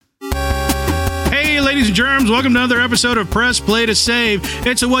ladies and germs. Welcome to another episode of Press Play to Save.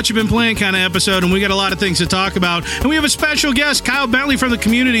 It's a what you've been playing kind of episode, and we got a lot of things to talk about. And we have a special guest, Kyle Bentley from the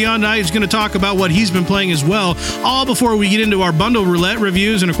community on tonight, who's going to talk about what he's been playing as well, all before we get into our Bundle Roulette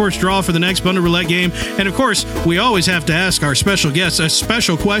reviews and, of course, draw for the next Bundle Roulette game. And, of course, we always have to ask our special guests a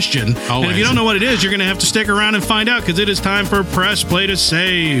special question. Always. And if you don't know what it is, you're going to have to stick around and find out, because it is time for Press Play to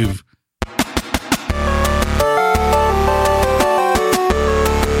Save.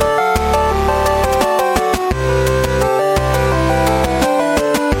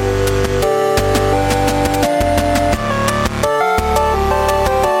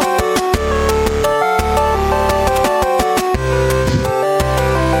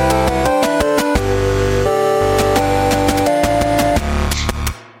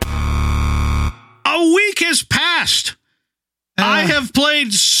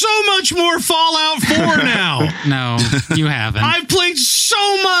 More Fallout 4 now. No, you haven't. I've played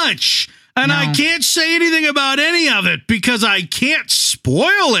so much, and I can't say anything about any of it because I can't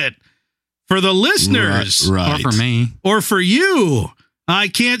spoil it for the listeners. Right. Or for me. Or for you. I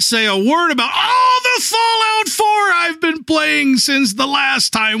can't say a word about all the Fallout 4 I've been playing since the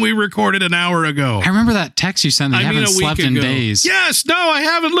last time we recorded an hour ago. I remember that text you sent that you haven't slept in days. Yes, no, I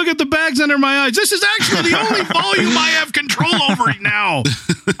haven't. Look at the bags under my eyes. This is actually the only volume I have control over right now.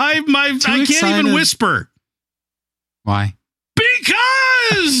 I can't even whisper. Why?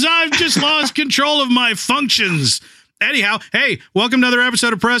 Because I've just lost control of my functions. Anyhow, hey, welcome to another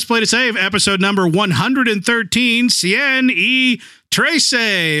episode of Press Play to Save, episode number 113, Cien y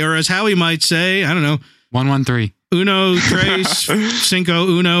Trece, or as Howie might say, I don't know. 113. Uno, tres, cinco,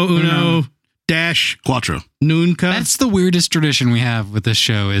 uno, dash, cuatro, nunca. That's the weirdest tradition we have with this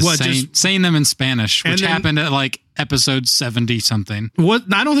show, is what, saying them in Spanish, which happened at like episode 70-something. What?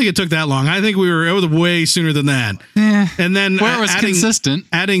 I don't think it took that long. I think it was way sooner than that. Yeah. And then where it was consistent.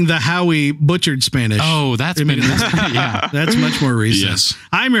 Adding the Howie butchered Spanish. Oh, that's much more recent. Yes.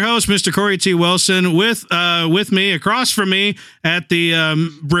 I'm your host, Mr. Corey T. Wilson. With me, across from me at the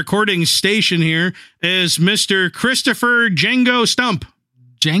recording station here is Mr. Christopher Django Stump.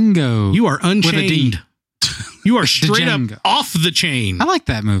 Django. You are unchained. With a D. You are straight up off the chain. I like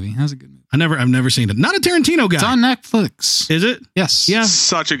that movie. That was a good movie. I've never seen it. Not a Tarantino guy. It's on Netflix. Is it? Yes. Yeah.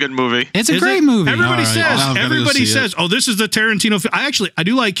 Such a good movie. It's a great movie. Everybody says, oh, this is the Tarantino film. I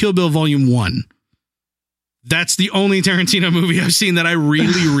do like Kill Bill Volume 1. That's the only Tarantino movie I've seen that I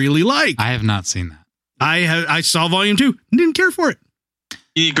really, really like. I have not seen that. I saw Volume 2. Didn't care for it.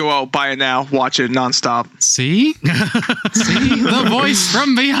 You need to go out, buy it now, watch it nonstop. See? The voice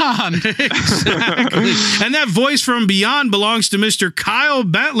from beyond. Exactly. And that voice from beyond belongs to Mr. Kyle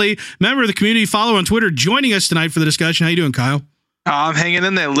Bentley, member of the community, follow on Twitter, joining us tonight for the discussion. How you doing, Kyle? I'm hanging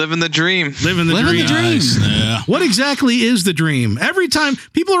in there, living the dream. Living the dream. Nice. Yeah. What exactly is the dream? Every time,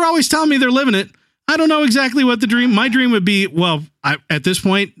 people are always telling me they're living it. I don't know exactly what the dream. My dream would be, at this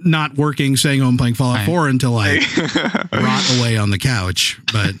point, not working, saying, I'm playing Fallout 4 until I rot away on the couch.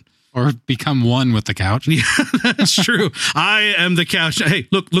 But or become one with the couch. Yeah, that's true. I am the couch. Hey,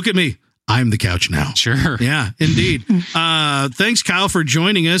 look at me. I'm the couch now. Sure. Yeah, indeed. Thanks, Kyle, for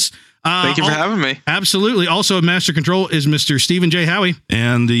joining us. Thank you for having me. Absolutely. Also, at Master Control is Mr. Stephen J. Howie.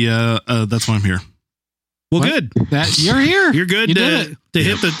 And that's why I'm here. Well, good. You're here. You're good to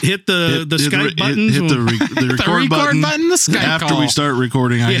hit the Skype buttons. Hit the record button. The Skype After call. We start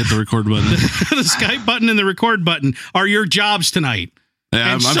recording, I hit the record button. The Skype button and the record button are your jobs tonight.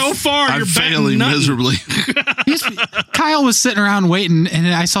 Yeah, and so far, I'm you're failing miserably. Kyle was sitting around waiting, and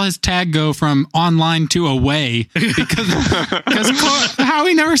I saw his tag go from online to away because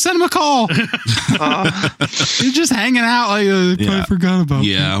Howie never sent him a call. He's just hanging out like I forgot about.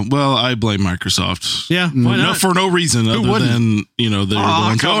 Yeah, well, I blame Microsoft. Yeah, why not? For no reason other than they're the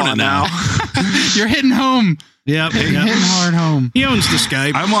ones owning it now. You're hitting home. Yeah, hitting hard home. He owns the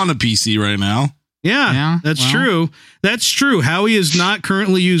Skype. I'm on a PC right now. Yeah, that's true. That's true. Howie is not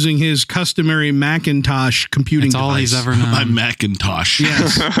currently using his customary Macintosh computing device. All he's ever known. My Macintosh.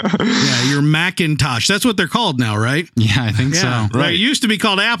 Yes. Yeah, your Macintosh. That's what they're called now, right? Yeah, I think so. Right. It used to be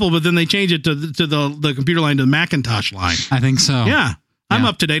called Apple, but then they changed it to the computer line to the Macintosh line. I think so. Yeah. I'm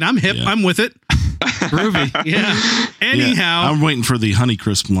up to date. I'm hip. Yeah. I'm with it. Groovy. Yeah. Anyhow. I'm waiting for the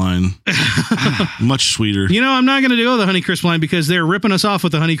Honeycrisp line. Much sweeter. I'm not going to go the Honeycrisp line because they're ripping us off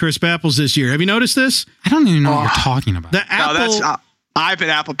with the Honeycrisp apples this year. Have you noticed this? I don't even know what you're talking about. The apple. No, I've been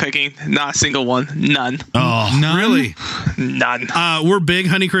apple picking. Not a single one. None. Oh, none? Really? None. We're big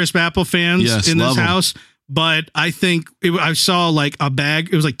Honeycrisp apple fans in this house, but I think I saw like a bag.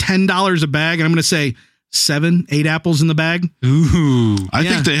 It was like $10 a bag. And I'm going to say 7, 8 apples in the bag. Ooh. I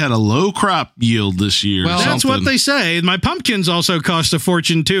Yeah. think they had a low crop yield this year. Well, or That's what something. they say. My pumpkins also cost a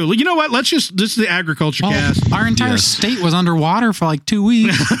fortune too. You know what? This is the agriculture cast. Our entire Yes. state was underwater for like 2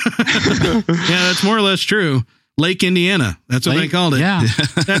 weeks. Yeah, that's more or less true. Lake Indiana. That's what they called it. Yeah.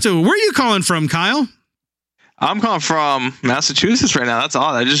 That's it. Where are you calling from, Kyle? I'm calling from Massachusetts right now. That's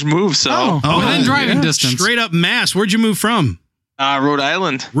odd. I just moved, so Oh, within driving distance. Straight up Mass. Where'd you move from? Rhode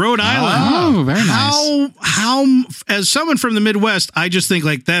Island. Rhode Island. Oh, very nice. How as someone from the Midwest, I just think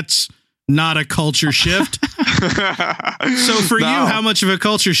like that's not a culture shift. So for you, No. how much of a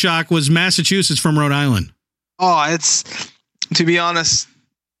culture shock was Massachusetts from Rhode Island? Oh, it's, to be honest,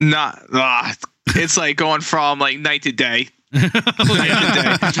 not. It's like going from like night to day. Night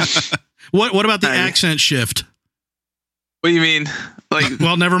to day. What about the Hey. accent shift? What do you mean? Like,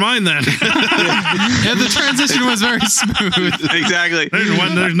 Well, never mind then. Yeah, the transition was very smooth. exactly.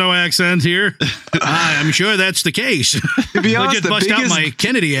 There's no accent here. I'm sure that's the case. To be I honest, just bust out my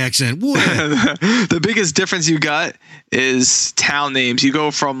Kennedy accent. What? the biggest difference you got is town names. You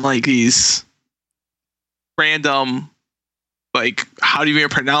go from like these random, like, how do you even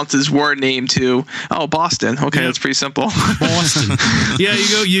pronounce this word name to, oh, Boston. Okay, Yeah. that's pretty simple. Boston. Yeah,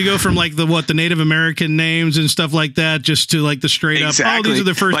 you go from like the Native American names and stuff like that, just to like the straight up. Oh, Exactly. these are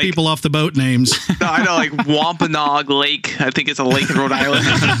the first Like- people off the boat names. No, I know, like Wampanoag Lake. I think it's a lake in Rhode Island.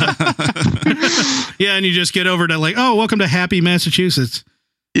 Yeah, and you just get over to like, oh, welcome to Happy Massachusetts.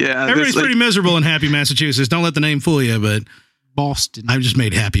 Yeah, Everybody's pretty miserable in Happy Massachusetts. Don't let the name fool you, but Boston. I've just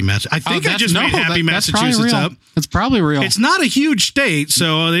made Happy Massachusetts. I think I just made Happy that's probably Massachusetts real. up. That's probably real. It's not a huge state,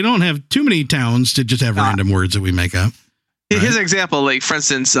 so they don't have too many towns to just have random words that we make up. Here's an example. Like, for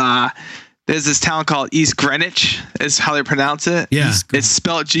instance, there's this town called East Greenwich, is how they pronounce it. Yeah. It's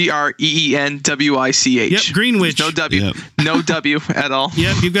spelled GREENWICH. Yep, Greenwich. No W. Yep. No W at all.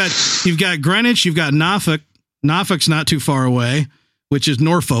 Yep, you've got Greenwich, you've got Norfolk. Norfolk's not too far away, which is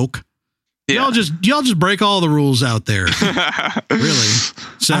Norfolk. Yeah. Y'all just break all the rules out there. Really.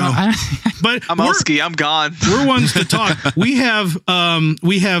 So but I'm we're, Oski. I'm gone. we're ones to talk. We have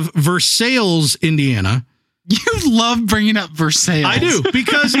Versailles, Indiana. You love bringing up Versailles. I do,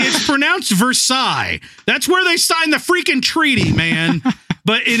 because it's pronounced Versailles. That's where they signed the freaking treaty, man.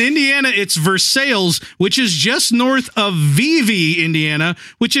 But in Indiana, it's Versailles, which is just north of Vevey, Indiana,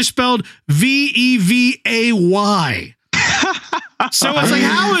 which is spelled Vevay. So it's like,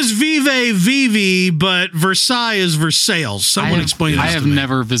 how is Vevey, but Versailles is Versailles? Someone explain this I have to me.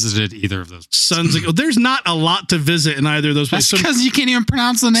 never visited either of those. Sons of, there's not a lot to visit in either of those That's places. because you can't even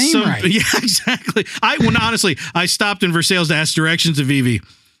pronounce the name right. Yeah, exactly. Honestly, I stopped in Versailles to ask directions to Vevey.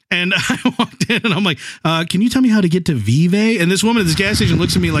 And I walked in and I'm like, can you tell me how to get to Vevey? And this woman at this gas station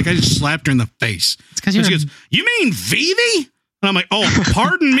looks at me like I just slapped her in the face. It's 'cause And you're she goes, you mean Vevey? And I'm like, oh,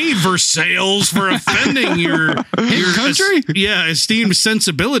 pardon me, Versailles, for offending your country? esteemed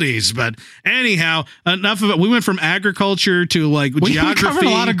sensibilities. But anyhow, enough of it. We went from agriculture to like We geography. covered a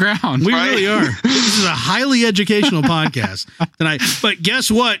lot of ground. We Right. really are. This is a highly educational podcast tonight. But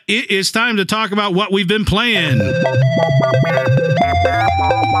guess what? It is time to talk about what we've been playing.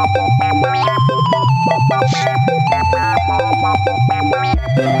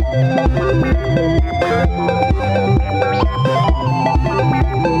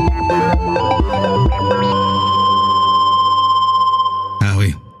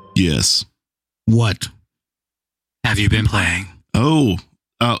 Howie, Yes. what Have you been playing? Oh.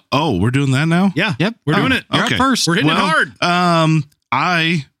 We're doing that now? Yeah. Yep. We're doing it. You're Okay. up first. We're hitting it hard.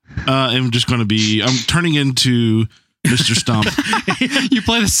 I am just going to be. I'm turning into Mr. Stump. You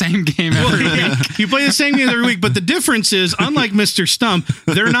play the same game every week. You play the same game every week, but the difference is, unlike Mr. Stump,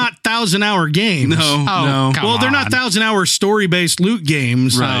 they're not 1,000-hour games. No, Oh, no. come Well, they're not on. 1,000-hour story-based loot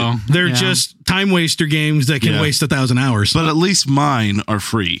games. Right. They're Yeah. just time waster games that can Yeah. waste 1,000 hours. But at least mine are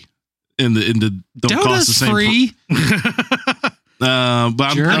free. In the don't cost the Dota's same. free.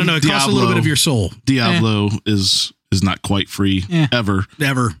 But Sure. I don't know. It costs a little bit of your soul. Diablo is not quite free ever.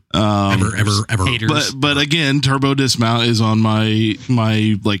 Ever. Ever. Haters. But again, Turbo Dismount is on my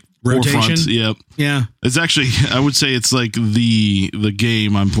like Rotation? forefront. Yep. Yeah. It's actually, I would say it's like the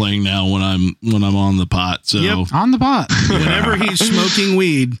game I'm playing now when I'm on the pot. So Yep. On the bot. Whenever he's smoking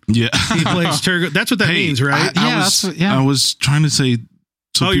weed, yeah. he plays Turbo. That's what that Hey, means, right? I was trying to say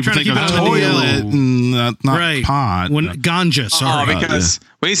so Oh, you're people trying to think keep of it on the toilet DL. and not Right. pot. When ganja, Oh, sorry. because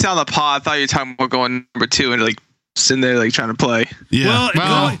when you sound the pod, I thought you were talking about going number 2 and like sitting there like trying to play. Yeah.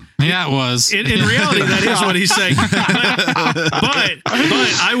 Well, yeah, it was. in reality, that is what he's saying. But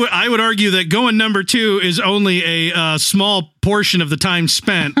I would argue that going number 2 is only a small portion of the time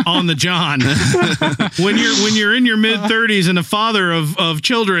spent on the John. when you're in your mid 30s and a father of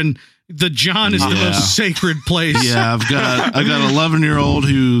children, The John is the Yeah. most sacred place. Yeah, I got an 11-year-old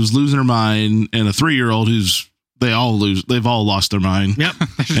who's losing her mind, and a 3-year-old they've all lost their mind. Yep.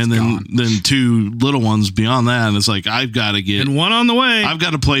 And then 2 little ones beyond that, and it's like I've got to get And one on the way. I've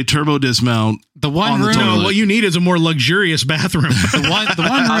got to play turbo dismount. The one On the room, toilet. No, what you need is a more luxurious bathroom. the one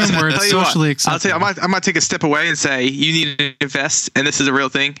room where it's Tell you what, socially I'll acceptable. tell you, I might take a step away and say you need to invest, and this is a real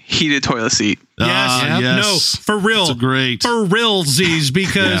thing. Heated toilet seat. Yes. Yep. No, for real. It's a great. For realsies,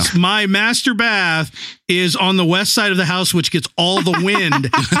 because my master bath is on the west side of the house, which gets all the wind.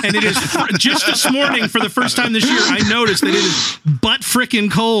 And it is just this morning, for the first time this year, I noticed that it is butt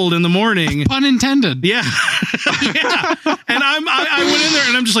frickin' cold in the morning. Pun intended. Yeah. Yeah. And I went in there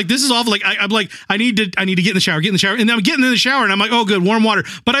and I'm just like, this is awful. Like, I'm like, I need to get in the shower. And then I'm getting in the shower and I'm like, oh, good, warm water.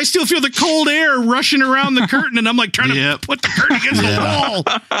 But I still feel the cold air rushing around the curtain. And I'm like trying to put the curtain against the wall,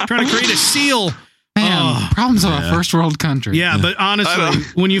 trying to create a seal. Man, problems of a first world country. Yeah, but honestly,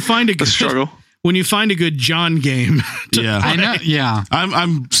 when you find a good struggle. when you find a good John game, Yeah, I know. Yeah.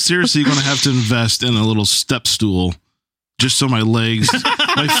 I'm seriously going to have to invest in a little step stool, just so my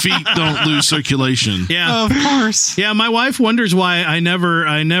feet don't lose circulation. yeah, Of course. yeah. My wife wonders why I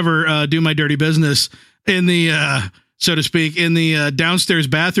never do my dirty business in the so to speak, in the downstairs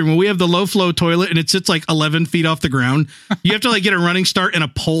bathroom. Well, we have the low flow toilet and it sits like 11 feet off the ground. You have to like get a running start and a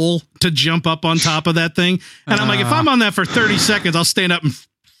pole to jump up on top of that thing. And I'm like, if I'm on that for 30 seconds, I'll stand up and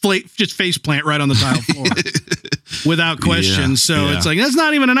just face plant right on the tile floor without question. Yeah, So yeah. it's like, that's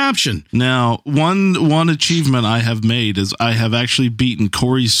not even an option. Now, one achievement I have made is I have actually beaten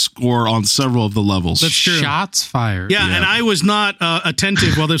Corey's score on several of the levels. That's true. Shots fired. Yeah, Yeah. and I was not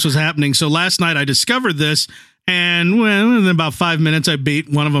attentive while this was happening. So last night I discovered this, and in about 5 minutes I beat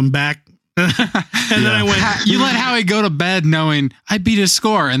one of them back. And then I went, You let Howie go to bed knowing I beat his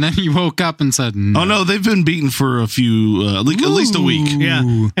score, and then you woke up and said, no. Oh no, they've been beaten for a few, at least a week.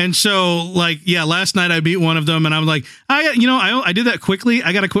 yeah. And so last night I beat one of them, and I'm like, I did that quickly.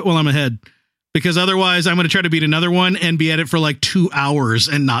 I got to quit while I'm ahead, because otherwise I'm going to try to beat another one and be at it for like 2 hours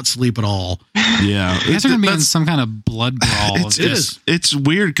and not sleep at all. Yeah, You guys are going to be in some kind of blood brawl. It's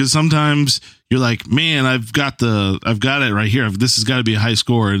weird because sometimes you're like, man, I've got it right here. This has got to be a high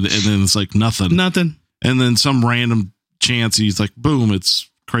score, and then it's like nothing. And then some random chance he's like, boom, it's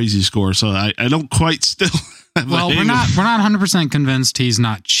crazy score. So I don't quite still. Well, we're not 100% convinced he's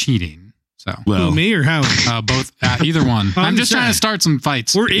not cheating. So Well, Me or how? both, either one. I'm just trying to start some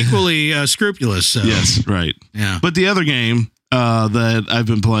fights. We're equally scrupulous. So. yes, right. Yeah. But the other game that I've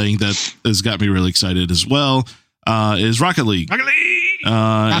been playing that has got me really excited as well is Rocket League.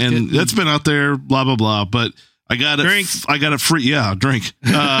 And that's been out there, blah blah blah. But I got it. Drink. I got it free. Yeah, drink.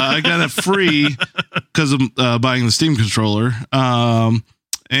 I got it free because of buying the Steam controller.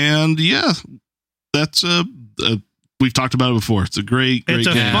 And yeah, that's we've talked about it before. It's a gret It's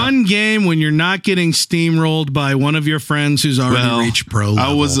a game. fun game when you're not getting steamrolled by one of your friends who's already reached pro level.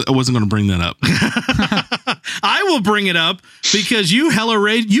 I wasn't going to bring that up. I will bring it up because you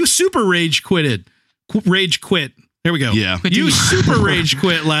super rage quit. There we go. Yeah. You super rage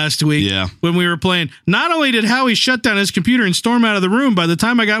quit last week. Yeah. When we were playing. Not only did Howie shut down his computer and storm out of the room, by the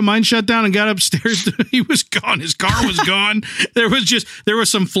time I got mine shut down and got upstairs, he was gone. His car was gone. There were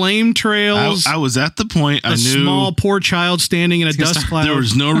some flame trails. I was at the point I a knew small poor child standing in a dust cloud. there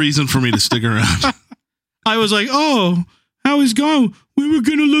was no reason for me to stick around. I was like, oh, Howie's gone. We were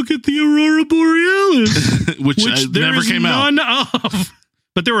going to look at the Aurora Borealis, which there never is came out. none of.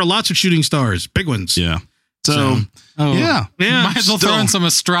 But there were lots of shooting stars, big ones. Yeah. So yeah. Might as well throw in Still, some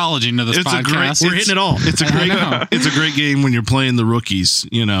astrology into this podcast. We're hitting it all. It's a great game when you're playing the rookies,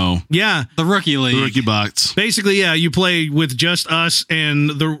 Yeah. The Rookie League. the rookie bots. Basically, yeah, you play with just us and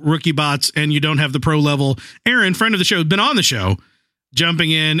the rookie bots, and you don't have the pro level. Aaron, friend of the show, been on the show,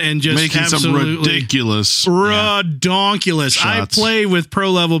 jumping in and just Making some absolutely ridiculous redonkulous. I shots. play with pro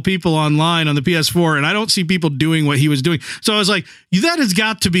level people online on the PS4, and I don't see people doing what he was doing. So I was like, that has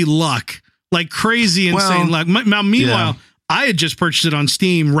got to be luck. Like crazy, insane luck. Now, meanwhile, I had just purchased it on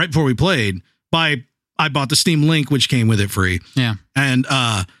Steam right before we played. I bought the Steam Link, which came with it free. Yeah. And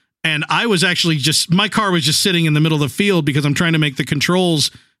I was actually my car was just sitting in the middle of the field because I'm trying to make the controls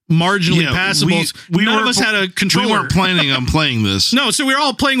marginally passable. None of us had a controller. We weren't planning on playing this. No, so we were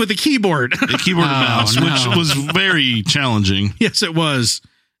all playing with the keyboard. The keyboard and mouse, which was very challenging. Yes, it was.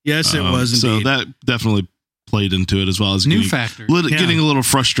 Yes, it was indeed. So that definitely played into it, as well as factor. getting a little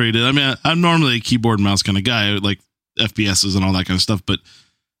frustrated. I mean, I'm normally a keyboard and mouse kind of guy, like FPSs and all that kind of stuff, but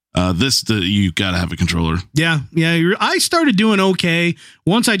you got to have a controller. Yeah. I started doing okay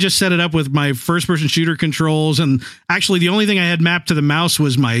once I just set it up with my first-person shooter controls, and actually the only thing I had mapped to the mouse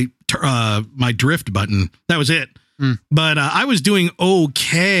was my drift button. That was it. But I was doing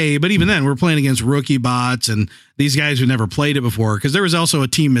okay. But even then, we're playing against rookie bots and these guys who never played it before. Because there was also a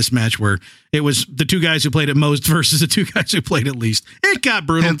team mismatch where it was the 2 guys who played it most versus the 2 guys who played it least. It got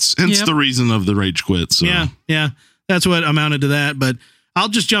brutal. Hence the reason of the rage quit. So. Yeah. That's what amounted to that. But I'll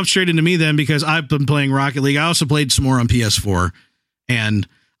just jump straight into me then because I've been playing Rocket League. I also played some more on PS4. And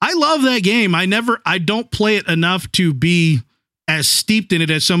I love that game. I don't play it enough to be as steeped in it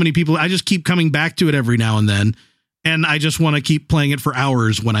as so many people. I just keep coming back to it every now and then. And I just want to keep playing it for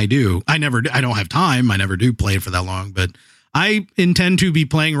hours when I do. I don't have time. I never do play it for that long, but I intend to be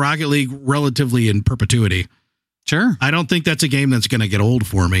playing Rocket League relatively in perpetuity. Sure. I don't think that's a game that's going to get old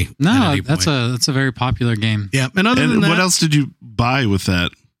for me. No, that's a very popular game. Yeah. And other than that, what else did you buy with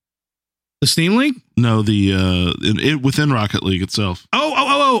that? The Steam League? No, within Rocket League itself.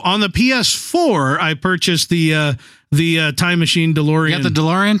 Oh! On the PS4, I purchased the Time Machine DeLorean. You got the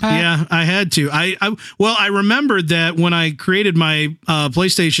DeLorean pack? Yeah, I had to. I remembered that when I created my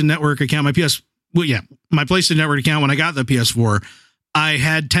PlayStation Network account, my PlayStation Network account when I got the PS4, I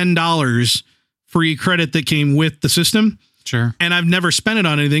had $10 free credit that came with the system. Sure. And I've never spent it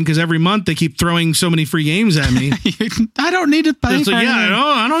on anything because every month they keep throwing so many free games at me. I don't need to pay for anything.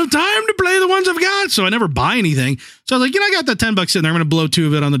 I don't have time to play the ones I've got. So I never buy anything. So I was like, I got that $10 sitting there. I'm going to blow 2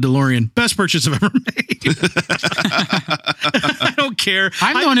 of it on the DeLorean. Best purchase I've ever made. I don't care.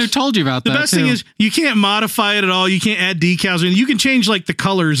 I'm the one who told you about that. The best thing is you can't modify it at all. You can't add decals. You can change like the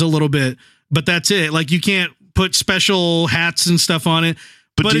colors a little bit, but that's it. Like you can't put special hats and stuff on it.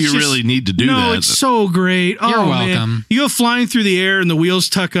 But do you really need to do that? No, it's so great. You're welcome. Man. You go flying through the air and the wheels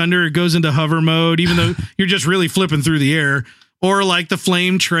tuck under. It goes into hover mode, even though you're just really flipping through the air. Or like the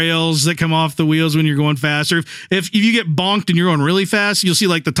flame trails that come off the wheels when you're going faster. If you get bonked and you're going really fast, you'll see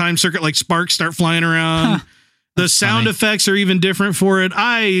like the time circuit, like sparks start flying around. The sound effects are even different for it.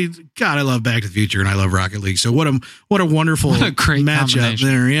 I love Back to the Future and I love Rocket League. So what a wonderful great matchup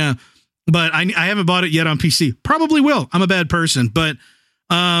there. Yeah. But I haven't bought it yet on PC. Probably will. I'm a bad person, but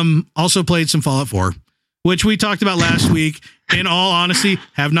also played some Fallout 4, which we talked about last week. In all honesty,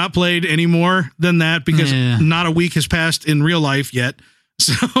 have not played any more than that because not a week has passed in real life yet.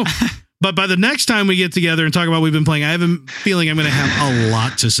 So, but by the next time we get together and talk about what we've been playing, I have a feeling I'm going to have a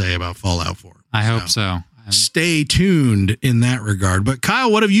lot to say about Fallout 4. I hope so. Stay tuned in that regard. But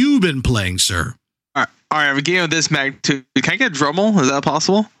Kyle, what have you been playing, sir? All right, I have a game of this magnitude. Can I get a drum roll? Is that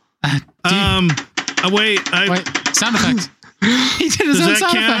possible? Wait, sound effects. He did his own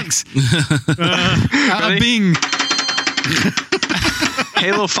sound effects. Bing.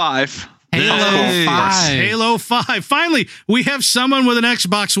 Halo 5. Halo 5. Finally, we have someone with an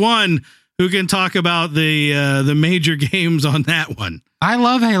Xbox One who can talk about the major games on that one. I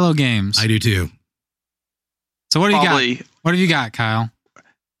love Halo games. I do too. So what do you got? What have you got, Kyle?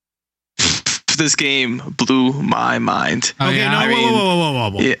 This game blew my mind. Okay,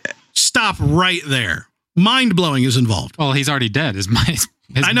 whoa. Yeah. Stop right there. Mind blowing is involved. Well, he's already dead. His mind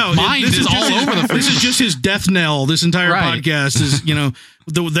is all over the place. This is just his death knell. This entire podcast is,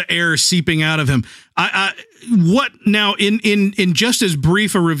 the air seeping out of him. What now in just as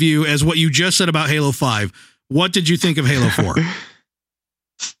brief a review as what you just said about Halo 5, what did you think of Halo 4?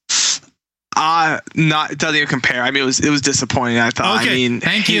 It doesn't even compare. I mean, it was disappointing. I thought. Okay.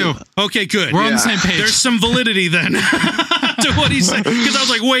 Thank you. Okay, good. We're on the same page. There's some validity then to what he said, because I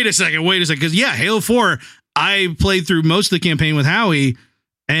was like, wait a second, because Halo 4, I played through most of the campaign with Howie,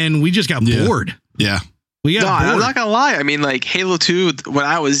 and we just got bored. Yeah, we got bored. I'm not gonna lie. I mean, like Halo 2, when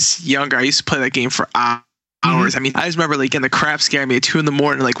I was younger, I used to play that game for hours. I mean, I just remember like getting the crap scared me at 2 a.m,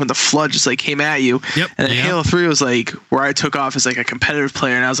 like when the flood just like came at you. Yep. And then Halo 3 was like where I took off as like a competitive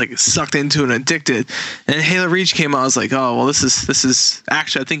player, and I was like sucked into it and addicted. And then Halo Reach came out. I was like, oh well, this is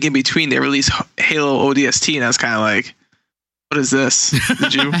actually, I think in between they released Halo ODST, and I was kind of like, what is this?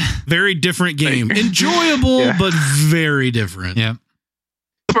 Did you? Very different game, enjoyable but very different. Yeah.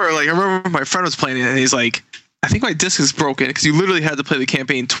 Like I remember my friend was playing it, and he's like, I think my disc is broken, because you literally had to play the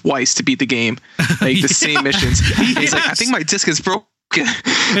campaign twice to beat the game, like the same missions. He's like, I think my disc is broken.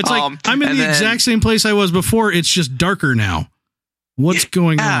 It's like I'm in the exact same place I was before. It's just darker now. What's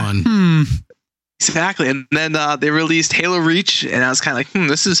going on? Exactly. And then they released Halo Reach, and I was kind of like,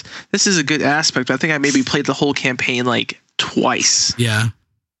 this is a good aspect. But I think I maybe played the whole campaign like twice. Yeah.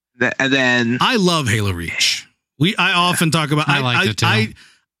 And then I love Halo Reach. I often talk about. I liked it too.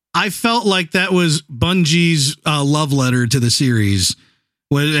 I felt like that was Bungie's love letter to the series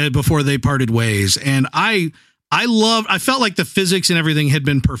before they parted ways. And I felt like the physics and everything had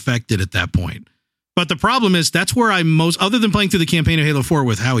been perfected at that point. But the problem is that's where other than playing through the campaign of Halo 4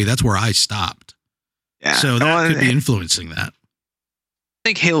 with Howie, that's where I stopped. Yeah. So that could be influencing that.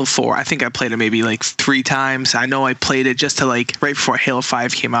 think Halo 4, I think I played it maybe like 3 times. I know I played it just to like right before Halo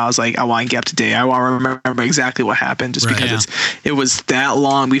 5 came out. I was like, I want to get up to date. I want to remember exactly what happened just because it was that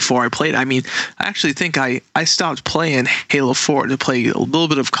long before I played. I mean, I actually think I stopped playing Halo 4 to play a little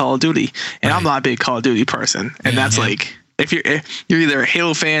bit of Call of Duty, and I'm not a big Call of Duty person. And that's like, if you're either a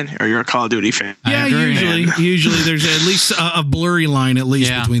Halo fan or you're a Call of Duty fan. Yeah, usually there's at least a blurry line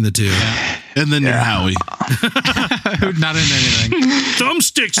between the two. Yeah. And then you're Howie. Not in anything.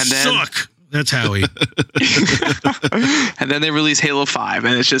 Thumbsticks suck. That's Howie. And then they release Halo 5,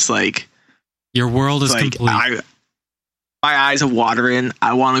 and it's just like your world is like, complete. my eyes are watering.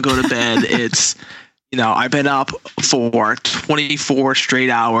 I want to go to bed. It's I've been up for 24 straight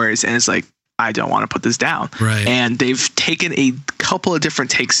hours, and it's like, I don't want to put this down. Right. And they've taken a couple of different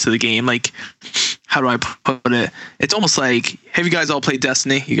takes to the game. Like, how do I put it? It's almost like, have you guys all played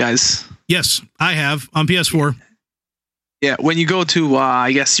Destiny? You guys? Yes, I have on PS4. Yeah. When you go to,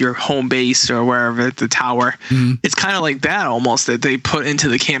 I guess, your home base or wherever, the tower, it's kind of like that almost that they put into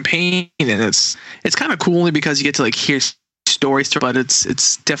the campaign. And it's kind of cool only because you get to like hear stories, but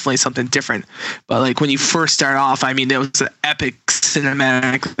it's definitely something different. But like when you first start off, I mean, it was an epic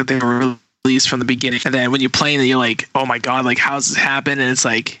cinematic that they were released from the beginning, and then when you're playing it, you're like, oh my god, like how's this happen? And it's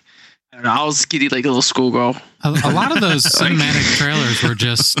like, I don't know, I was getting like a little schoolgirl. A lot of those cinematic trailers were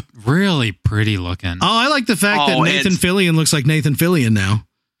just really pretty looking. Oh, I like the fact that Nathan Fillion looks like Nathan Fillion now.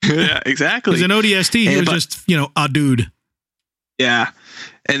 Yeah, exactly. Because in ODST, he was just a dude. Yeah,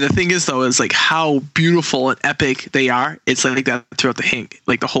 and the thing is though, is like how beautiful and epic they are. It's like that throughout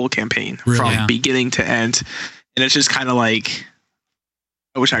the whole campaign, from beginning to end, and it's just kind of like,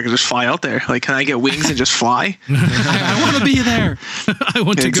 I wish I could just fly out there. Like, can I get wings and just fly? I want to be there. I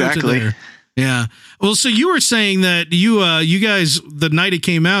want to go to there. Yeah. Well, so you were saying that you guys, the night it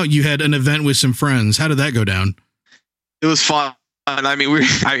came out, you had an event with some friends. How did that go down? It was fun. I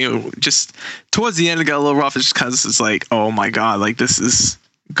mean, just towards the end, it got a little rough just because it's like, oh my god, like this is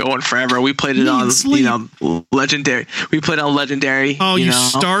going forever. We played it on, Legendary. We played on Legendary. Oh, you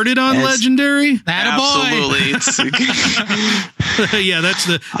started on Legendary? Absolutely. Yeah, that's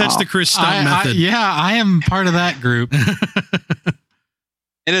the Chris Stunt method. I am part of that group.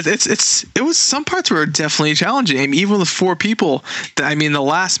 And it was, some parts were definitely challenging. I mean, even with 4 people, the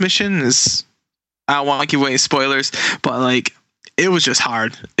last mission is, I don't want to give away spoilers, but like it was just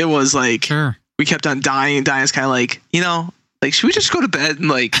hard. It was like we kept on dying. It's kind of like, like, should we just go to bed? And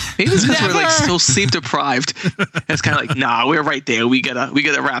like, maybe it's because we're like still sleep deprived. It's kind of like, nah, we're right there. We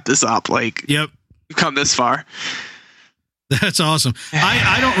gotta wrap this up. Like, yep, we've come this far. That's awesome.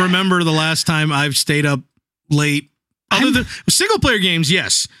 I don't remember the last time I've stayed up late. Other than single player games,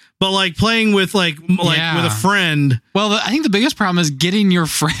 yes, but like playing with with a friend. Well, I think the biggest problem is getting your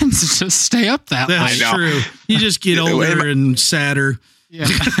friends to stay up that late. That's true. You just get older and sadder. Yeah.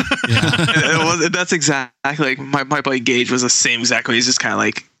 That's exactly like my buddy Gage was the same exactly. He's just kind of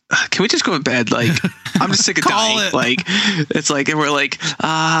like, can we just go to bed? Like, I'm just sick of dying. Like, it's like, and we're like,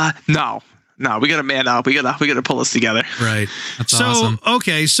 no, we gotta man up. We gotta pull this together. Right. That's awesome.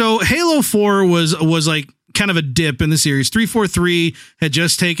 Okay. So Halo 4 was like kind of a dip in the series. 343 had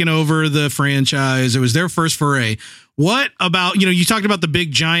just taken over the franchise. It was their first foray. What about, you talked about the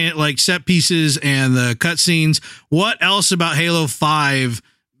big giant like set pieces and the cutscenes. What else about Halo 5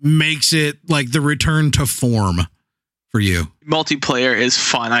 makes it like the return to form for you? Multiplayer is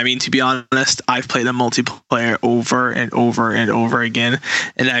fun. I mean, to be honest, I've played a multiplayer over and over and over again.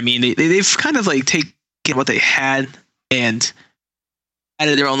 And I mean, they've kind of like taken what they had and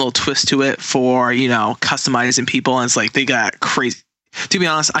added their own little twist to it for, customizing people. And it's like, they got crazy. To be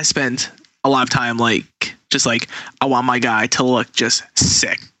honest, I spend a lot of time just like, I want my guy to look just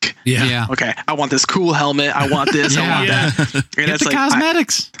sick. Yeah. Okay. I want this cool helmet. I want this. I want that. And it's the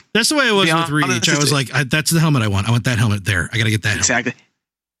cosmetics. That's the way it was with Reach. I was like, that's the helmet I want. I want that helmet there. I got to get that. Exactly. Helmet.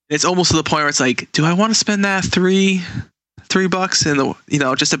 It's almost to the point where it's like, do I want to spend that $3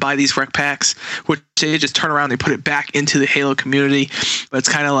 and just to buy these rec packs, which they just turn around, they put it back into the Halo community. But it's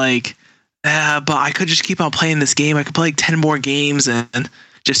kind of like, but I could just keep on playing this game. I could play like 10 more games and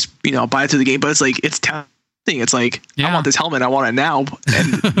just, buy it through the game. But it's like, it's tempting. It's like, I want this helmet. I want it now.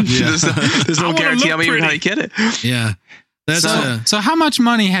 And there's no guarantee I'm even going to get it. Yeah. So how much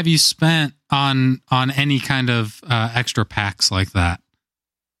money have you spent on any kind of extra packs like that?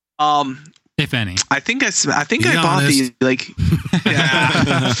 If any. I think I bought the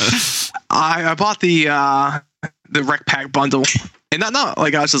I bought the rec pack bundle. And not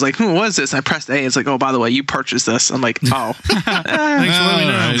like I was just like, what is this? And I pressed A. It's like, oh, by the way, you purchased this. I'm like, oh. Thanks for letting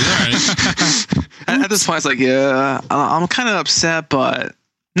me know. At this point, it's like, yeah, I'm kind of upset, but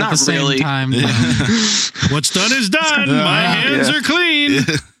Not really. Time, what's done is done. My hands are clean.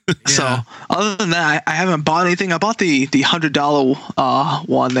 So other than that, I haven't bought anything. I bought the $100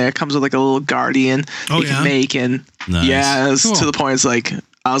 one there. It comes with like a little guardian you can make, and it's cool. To the point. It's like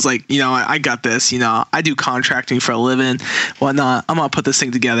I was like, I got this. I do contracting for a living, whatnot. I'm gonna put this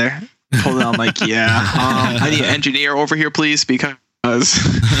thing together. Pull it out. I'm like, I need an engineer over here, please, because.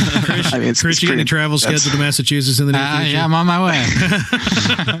 Chris, you got any travel scheduled to Massachusetts in the near future? Yeah, I'm on my way.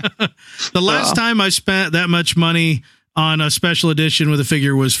 The last time I spent that much money on a special edition with a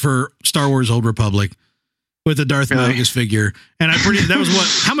figure was for Star Wars Old Republic with the Darth Malgus figure, and that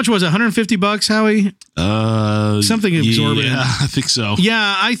was how much was it? $150, Howie? Something exorbitant. Yeah, I think so.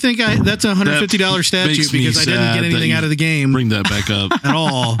 Yeah, I think that's a $150 statue because I didn't get anything out of the game. Bring that back up at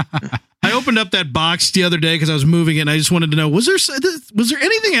all. I opened up that box the other day because I was moving it, and I just wanted to know, was there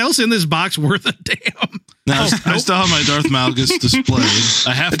anything else in this box worth a damn? No, I still have my Darth Malgus displayed.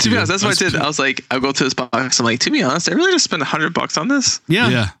 I have to be honest. That's what I did. I was like, I'll go to this box. I'm like, to be honest, I really just spent $100 on this.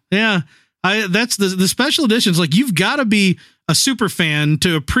 Yeah. That's the special editions. Like, you've got to be a super fan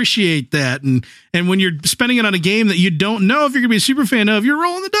to appreciate that, and when you're spending it on a game that you don't know if you're gonna be a super fan of, you're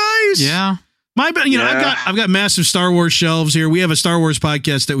rolling the dice. Yeah. I've got massive Star Wars shelves here. We have a Star Wars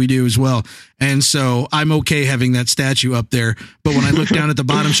podcast that we do as well. And so I'm okay having that statue up there. But when I look down at the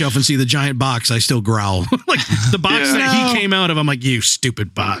bottom shelf and see the giant box, I still growl. Like the box that he came out of, I'm like, you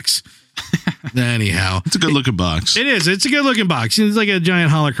stupid box. Anyhow. It's a good looking box. It is. It's a good looking box. It's like a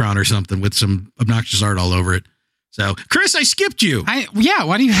giant holocron or something with some obnoxious art all over it. So, Chris, I skipped you. Why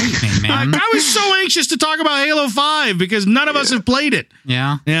do you hate me, man? I was so anxious to talk about Halo 5 because none of us have played it.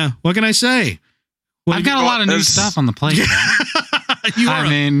 Yeah. Yeah. What can I say? I've got a lot of new stuff on the plate.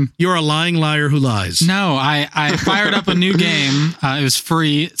 You're a lying liar who lies. No, I fired up a new game. It was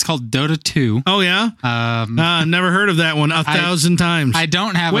free. It's called Dota 2. Oh, yeah? Never heard of that one 1,000 times. I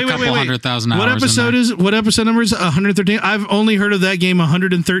don't have a couple 100,000 hours. What episode number is it? 113? I've only heard of that game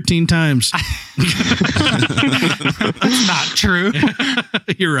 113 times. That's not true.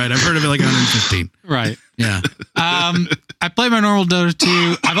 You're right. I've heard of it like 115. Right. Yeah. I play my normal Dota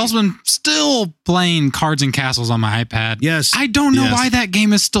 2. I've also been still playing Cards and Castles on my iPad. Yes. I don't know why that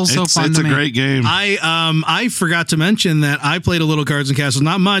game is still so fun to me. It's a great game. I forgot to mention that I played a little Cards and Castles,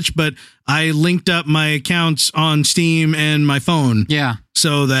 not much, but I linked up my accounts on Steam and my phone. Yeah.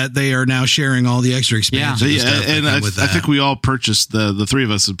 So that they are now sharing all the extra expansions. Yeah. And I think we all purchased the three of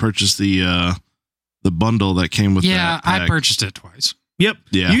us had purchased the bundle that came with that. Yeah, I purchased it twice. Yep.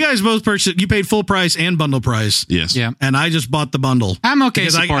 Yeah. You guys both purchased it. You paid full price and bundle price. Yes. Yeah. And I just bought the bundle. I'm okay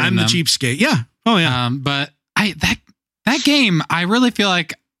because I'm the cheapskate. Yeah. Oh yeah. But that game, I really feel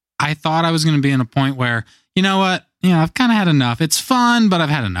like I thought I was going to be in a point where, you know what? I've kind of had enough. It's fun, but I've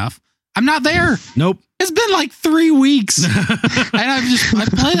had enough. I'm not there. Nope. It's been like 3 weeks, and I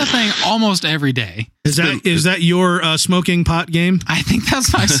play that thing almost every day. Is that your smoking pot game? I think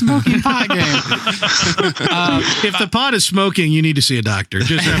that's my smoking pot game. If the pot is smoking, you need to see a doctor.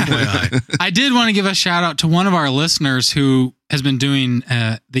 Just FYI. I did want to give a shout out to one of our listeners who has been doing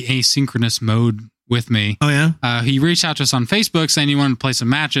the asynchronous mode with me. Oh yeah. He reached out to us on Facebook saying he wanted to play some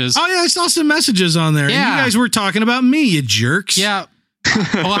matches. Oh yeah, I saw some messages on there. Yeah. And you guys were talking about me, you jerks. Yeah.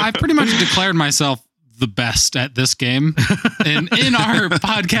 Well, I pretty much declared myself the best at this game in our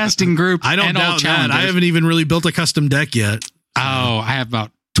podcasting group. I don't doubt that. I haven't even really built a custom deck yet. So. Oh, I have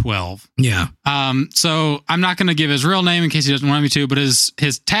about 12. Yeah. So I'm not going to give his real name in case he doesn't want me to, but his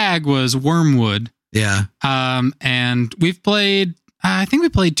tag was Wormwood. Yeah. And we've played, I think we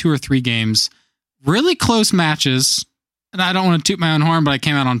played 2 or 3 games, really close matches. And I don't want to toot my own horn, but I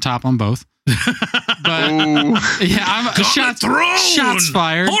came out on top on both. But yeah, I'm shots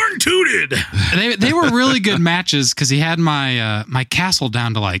fired. Horn tooted. They were really good matches because he had my my castle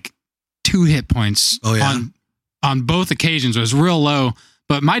down to like 2 hit points. Oh, yeah. On both occasions. It was real low,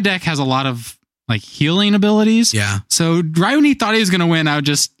 but my deck has a lot of like healing abilities. Yeah. So right when he thought he was going to win, I would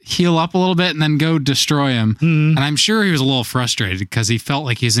just heal up a little bit and then go destroy him. Mm. And I'm sure he was a little frustrated because he felt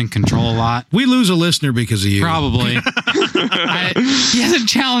like he's in control a lot. We lose a listener because of you. Probably. He hasn't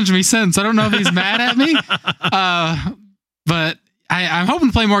challenged me since. I don't know if he's mad at me. But I'm hoping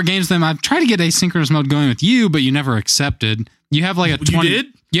to play more games with him. I've tried to get asynchronous mode going with you, but you never accepted. You have like a 20. You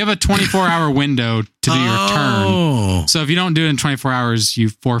did? You have a 24-hour window to do your turn. So if you don't do it in 24 hours, you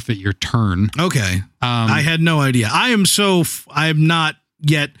forfeit your turn. Okay. I had no idea. I'm not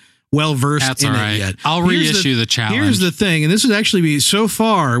yet well versed in it yet. I'll reissue the challenge. Here's the thing, and this is actually so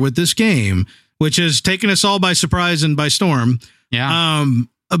far with this game, which has taken us all by surprise and by storm. Yeah.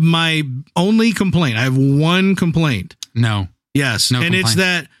 My only complaint, I have one complaint. No. Yes. No and complaint. It's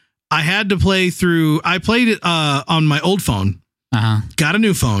that I had to play through, I played it on my old phone. got a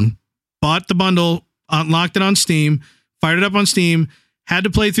new phone, bought the bundle, unlocked it on Steam, fired it up on Steam, had to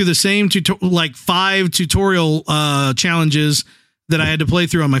play through the same 5 tutorial challenges that I had to play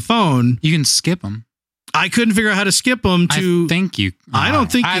through on my phone. You can skip them. I couldn't figure out how to skip them. I think you. I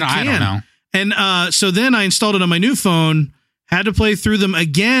don't think you can. I don't know. And so then I installed it on my new phone, had to play through them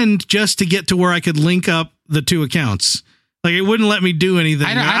again just to get to where I could link up the 2 accounts. Like, it wouldn't let me do anything.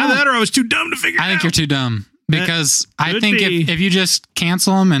 Either that or I was too dumb to figure it out. I think you're too dumb, because I think if you just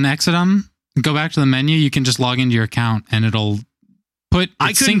cancel them and exit them, go back to the menu, you can just log into your account and it'll put.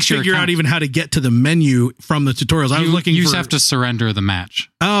 I couldn't figure out even how to get to the menu from the tutorials. I was looking. You just have to surrender the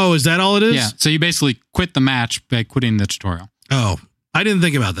match. Oh, is that all it is? Yeah. So you basically quit the match by quitting the tutorial. Oh, I didn't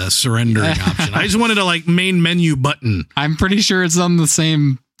think about the surrendering option. I just wanted a main menu button. I'm pretty sure it's on the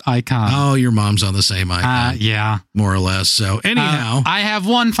same icon. Oh, your mom's on the same icon. Yeah. More or less. So anyhow, I have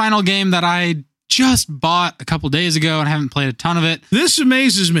one final game that I just bought a couple days ago and haven't played a ton of it. This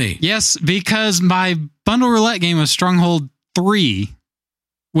amazes me. Yes, because my bundle roulette game was Stronghold 3,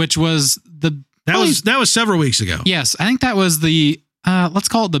 which was that was several weeks ago. Yes, I think that was the let's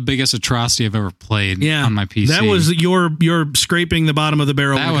call it the biggest atrocity I've ever played on my PC. That was your scraping the bottom of the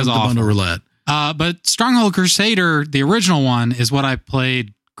barrel. That was awful. The bundle roulette. But Stronghold Crusader, the original one, is what I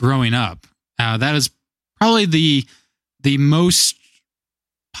played growing up. That is probably the most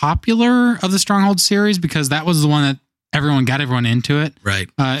popular of the Stronghold series, because that was the one that got everyone into it. Right.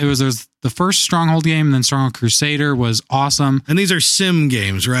 There's the first Stronghold game, and then Stronghold Crusader was awesome. And these are sim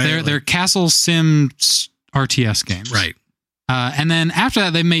games, right? They're castle sim RTS games. Right. And then after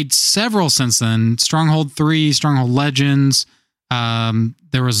that, they made several since then. Stronghold 3, Stronghold Legends.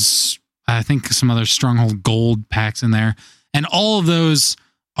 There was, I think, some other Stronghold Gold packs in there. And all of those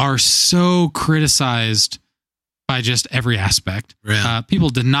are so criticized by just every aspect. Yeah. People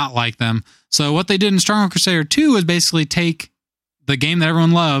did not like them. So what they did in Stronghold Crusader 2 was basically take the game that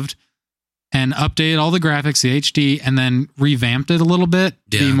everyone loved and update all the graphics, the HD, and then revamped it a little bit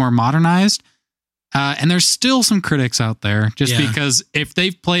to be more modernized. And there's still some critics out there because if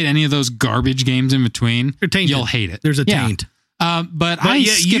they've played any of those garbage games in between, you'll hate it. There's a taint. But I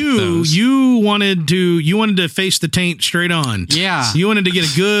skipped those. You wanted to face the taint straight on. Yeah. You wanted to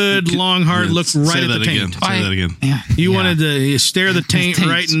get a good, long, hard look right at the taint. Say that again. Yeah. You wanted to stare the taint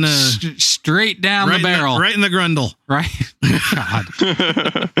right in the... straight down the barrel. Right in the grundle. Right.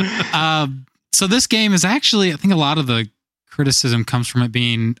 God. So this game is actually, I think a lot of the criticism comes from it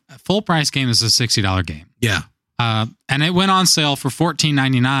being a full price game. Is a $60 game. Yeah. And it went on sale for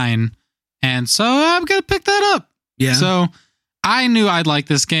 $14.99. And so I'm going to pick that up. Yeah. So I knew I'd like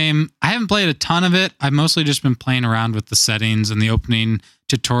this game. I haven't played a ton of it. I've mostly just been playing around with the settings and the opening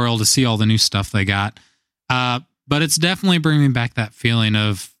tutorial to see all the new stuff they got. But it's definitely bringing back that feeling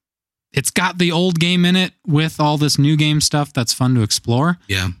of it's got the old game in it with all this new game stuff that's fun to explore.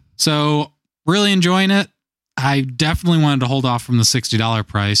 Yeah. So really enjoying it. I definitely wanted to hold off from the $60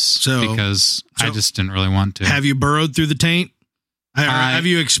 price because I just didn't really want to. Have you burrowed through the taint? Have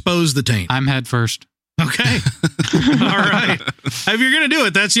you exposed the taint? I'm head first. Okay. All right. If you're going to do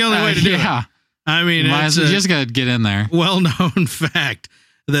it, that's the only way to do it. I mean, you just got to get in there. Well-known fact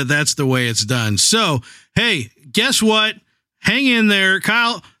that's the way it's done. So, hey, guess what? Hang in there.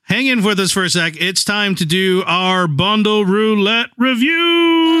 Kyle, hang in with us for a sec. It's time to do our bundle roulette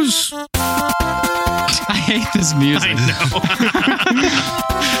reviews. I hate this music. I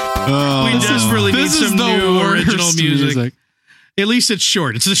know. We desperately need some new original music. At least it's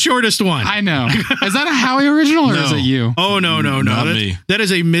short. It's the shortest one. I know. Is that a Howie original or is it you? Oh, no. Not me. That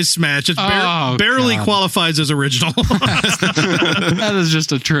is a mismatch. It barely qualifies as original. That is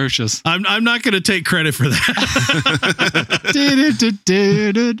just atrocious. I'm not going to take credit for that.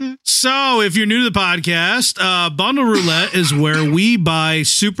 So if you're new to the podcast, Bundle Roulette is where we buy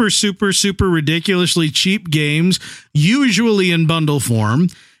super, super, super ridiculously cheap games, usually in bundle form.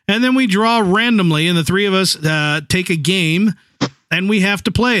 And then we draw randomly, and the three of us take a game, and we have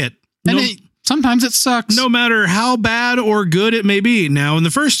to play it. Sometimes it sucks. No matter how bad or good it may be. Now, in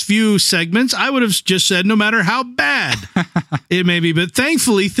the first few segments, I would have just said no matter how bad it may be. But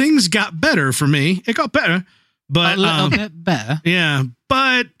thankfully, things got better for me. It got better. But, a little bit better. Yeah.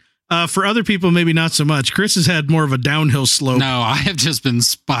 But for other people, maybe not so much. Chris has had more of a downhill slope. No, I have just been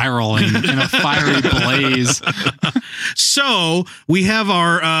spiraling in a fiery blaze. So we have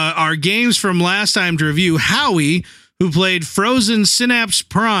our games from last time to review. Howie, who played Frozen Synapse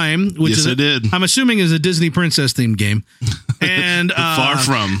Prime, which I did. I'm assuming is a Disney princess themed game. And far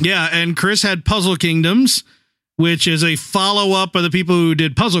from. Yeah, and Chris had Puzzle Kingdoms, which is a follow-up of the people who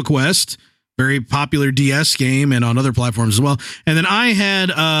did Puzzle Quest, very popular DS game and on other platforms as well. And then I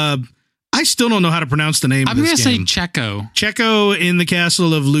had I still don't know how to pronounce the name of this game. I'm going to say Checo. Checo in the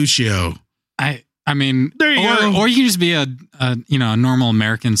Castle of Lucio. I mean, there you go. Or you can just be a normal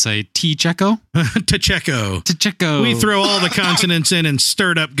American, say T Checo. Checo. We throw all the consonants in and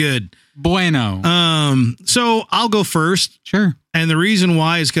stir it up good. Bueno. So I'll go first. Sure. And the reason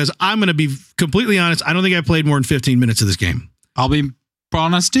why is because I'm going to be completely honest. I don't think I played more than 15 minutes of this game. I'll be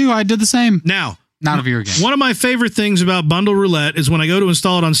honest too. I did the same. Now, not of your game. One of my favorite things about Bundle Roulette is when I go to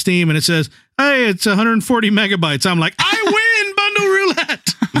install it on Steam and it says, hey, it's 140 megabytes. I'm like, I win Bundle Roulette.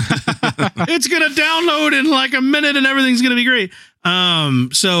 It's going to download in like a minute and everything's going to be great.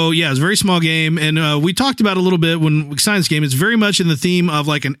 So yeah, it's a very small game. And we talked about it a little bit when we signed this game. It's very much in the theme of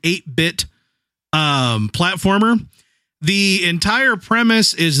like an 8-bit platformer. The entire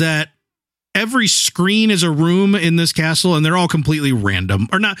premise is that every screen is a room in this castle, and they're all completely random.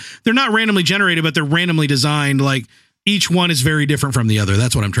 Or not, they're not randomly generated, but they're randomly designed. Like each one is very different from the other.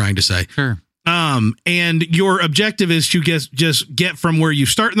 That's what I'm trying to say. Sure. And your objective is to just get from where you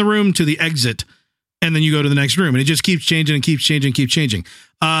start in the room to the exit, and then you go to the next room, and it just keeps changing and keeps changing and keeps changing.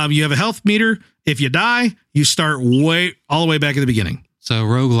 You have a health meter. If you die, you start all the way back at the beginning. So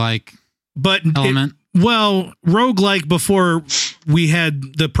roguelike element. Roguelike before we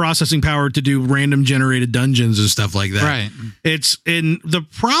had the processing power to do random generated dungeons and stuff like that. Right. It's in the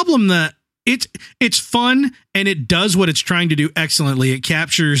problem that it's fun and it does what it's trying to do excellently. It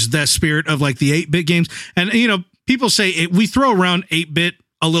captures that spirit of like the 8-bit games. And, people say we throw around 8-bit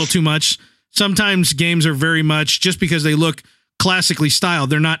a little too much. Sometimes games are very much just because they look classically styled.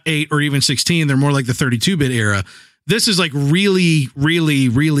 They're not 8 or even 16. They're more like the 32-bit era. This is like really, really,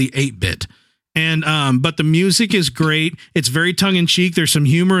 really 8-bit. And but the music is great. It's very tongue in cheek. There's some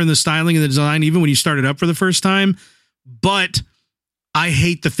humor in the styling and the design, even when you start it up for the first time. But I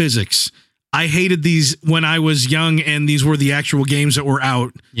hate the physics. I hated these when I was young, and these were the actual games that were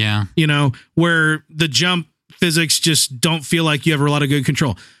out. Yeah, where the jump physics just don't feel like you have a lot of good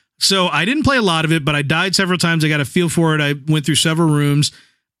control. So I didn't play a lot of it, but I died several times. I got a feel for it. I went through several rooms.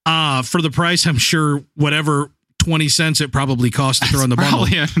 For the price, I'm sure whatever 20 cents it probably cost to throw in the bundle.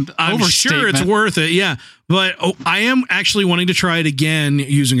 I'm sure it's worth it. Yeah. But I am actually wanting to try it again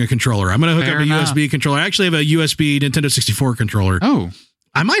using a controller. I'm going to hook up a USB controller. I actually have a USB Nintendo 64 controller. Oh,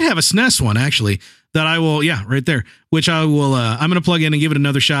 I might have a SNES one actually that I will. Yeah, right there, which I will. I'm going to plug in and give it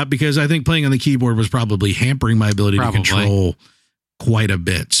another shot because I think playing on the keyboard was probably hampering my ability to control quite a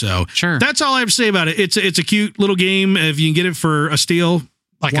bit. So sure. That's all I have to say about it. It's a cute little game. If you can get it for a steal,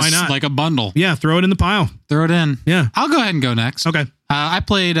 why not? Like a bundle. Yeah, throw it in the pile. Throw it in. Yeah. I'll go ahead and go next. Okay. I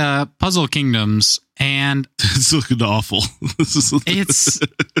played Puzzle Kingdoms, and it's looking awful. It's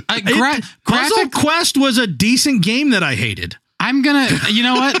Puzzle Quest was a decent game that I hated. I'm gonna, you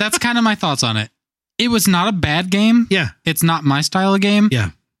know what? That's kind of my thoughts on it. It was not a bad game. Yeah. It's not my style of game.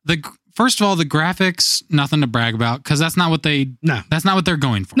 Yeah. First of all, the graphics, nothing to brag about because that's not what that's not what they're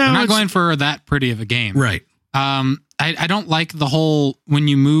going for. No, they're not going for that pretty of a game. Right. I don't like the whole when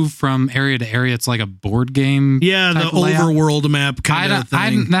you move from area to area, it's like a board game. Yeah, the overworld map kind of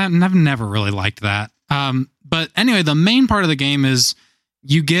thing. I've never really liked that. But anyway, the main part of the game is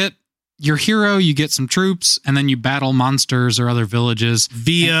you get your hero, you get some troops, and then you battle monsters or other villages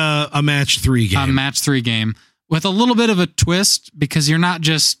via a match 3 game. A match 3 game with a little bit of a twist because you're not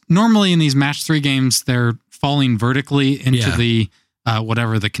just normally in these match 3 games, they're falling vertically into the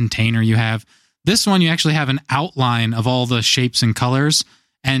whatever the container you have. This one, you actually have an outline of all the shapes and colors,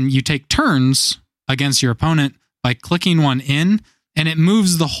 and you take turns against your opponent by clicking one in, and it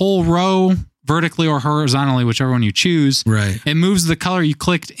moves the whole row vertically or horizontally, whichever one you choose. Right. It moves the color you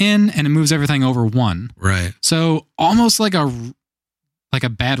clicked in, and it moves everything over one. Right. So almost like a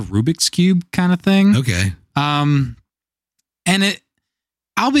bad Rubik's Cube kind of thing. Okay. And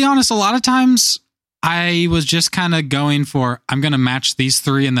I'll be honest, a lot of times I was just kind of going for, I'm going to match these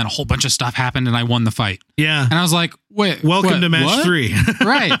 3, and then a whole bunch of stuff happened and I won the fight. Yeah. And I was like, wait, welcome to match 3.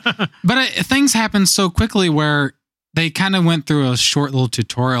 Right. But things happened so quickly where they kind of went through a short little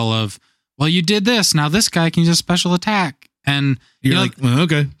tutorial of, well, you did this. Now this guy can use a special attack. And you're like, well,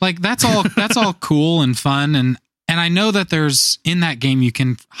 okay. Like that's all cool and fun. And I know that there's in that game, you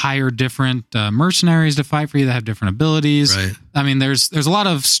can hire different mercenaries to fight for you that have different abilities. Right. I mean, there's a lot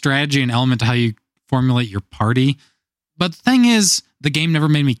of strategy and element to how you formulate your party. But the thing is, the game never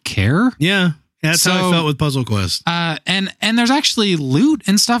made me care. Yeah. That's how I felt with Puzzle Quest. And there's actually loot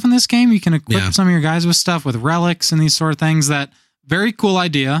and stuff in this game. You can equip some of your guys with stuff with relics and these sort of things. That very cool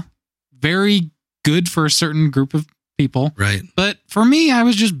idea. Very good for a certain group of people. Right. But for me, I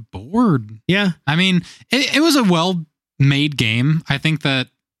was just bored. Yeah. I mean, it was a well-made game. I think that,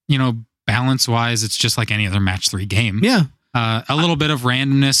 balance-wise, it's just like any other match 3 game. Yeah. A little bit of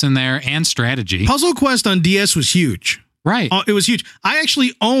randomness in there and strategy. Puzzle Quest on DS was huge. Right. It was huge. I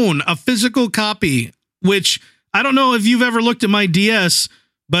actually own a physical copy, which I don't know if you've ever looked at my DS,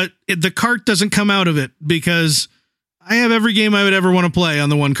 but the cart doesn't come out of it because I have every game I would ever want to play on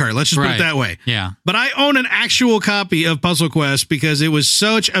the one cart. Let's just put it that way. Yeah. But I own an actual copy of Puzzle Quest because it was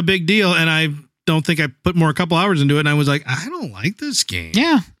such a big deal, and I don't think I put a couple hours into it, and I was like, I don't like this game.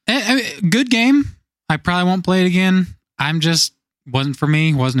 Yeah. Good game. I probably won't play it again. Wasn't for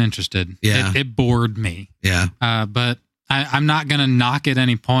me. Wasn't interested. Yeah. It bored me. Yeah. But I'm not going to knock it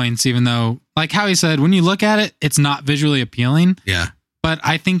any points, even though, like Howie said, when you look at it, it's not visually appealing. Yeah. But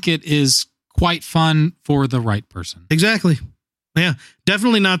I think it is quite fun for the right person. Exactly. Yeah.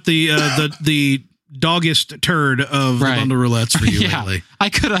 Definitely not the doggest turd of the bundle roulettes for you lately. I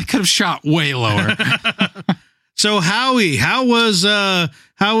could have shot way lower. So Howie, how was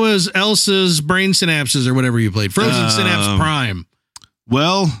Elsa's Brain Synapses or whatever you played? Frozen Synapse Prime.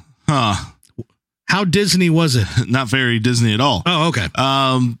 Well, how Disney was it? Not very Disney at all. Oh, okay.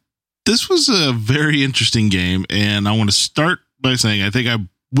 This was a very interesting game, and I want to start by saying I think I'm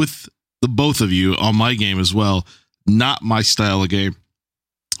with the both of you on my game as well. Not my style of game.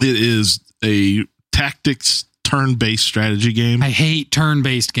 It is a tactics turn-based strategy game. I hate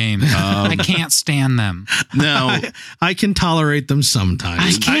turn-based games. I can't stand them. Now, I can tolerate them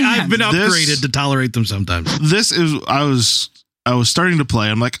sometimes. I've been upgraded to tolerate them sometimes. I was starting to play.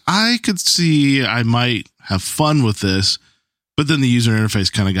 I'm like, I could see I might have fun with this, but then the user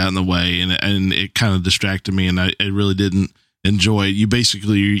interface kind of got in the way, and it kind of distracted me, and I really didn't enjoy it.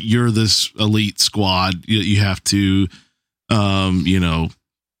 You're this elite squad. You have to,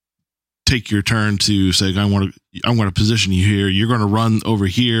 take your turn to say, I'm going to position you here. You're going to run over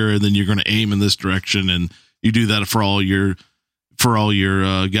here, and then you're going to aim in this direction, and you do that for all your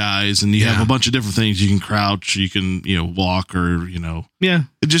guys, and you have a bunch of different things. You can crouch, you can walk, or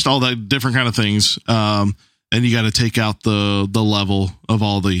just all that different kind of things. And you got to take out the level of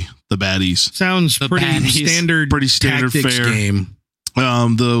all the baddies. Sounds pretty standard fare game.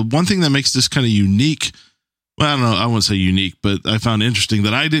 The one thing that makes this kind of unique, well, I don't know, I wouldn't say unique, but I found interesting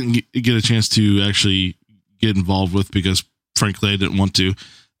that I didn't get a chance to actually get involved with because frankly I didn't want to,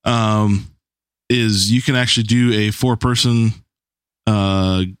 is you can actually do a 4-person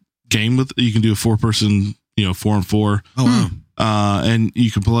game with. You can do a 4-person, 4-on-4. Oh wow. And you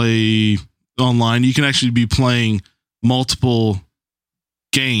can play online. You can actually be playing multiple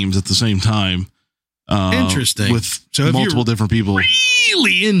games at the same time. Interesting. With multiple different people.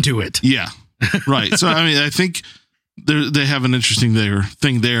 Really into it. Yeah. Right. So I mean, I think they have an interesting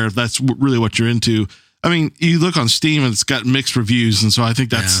thing there. If that's really what you're into. I mean, you look on Steam and it's got mixed reviews, and so I think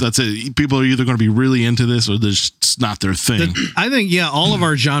that's it. People are either going to be really into this or it's not their thing. I think all of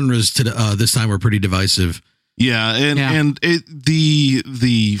our genres this time were pretty divisive. Yeah, and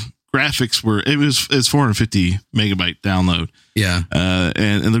the graphics it's 450 megabyte download. Yeah,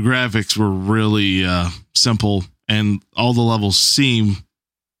 and the graphics were really simple, and all the levels seem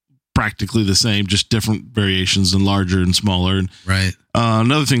practically the same, just different variations and larger and smaller. And right.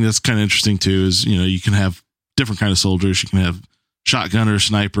 Another thing that's kind of interesting too is you can have different kind of soldiers. You can have shotgunners,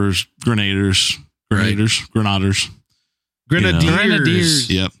 snipers, grenadiers. Grenadiers.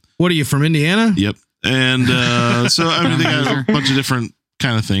 Yep. What are you from, Indiana? Yep. And so I mean, they got a bunch of different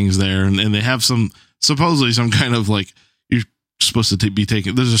kind of things there, and they have supposedly some kind of like you're supposed to be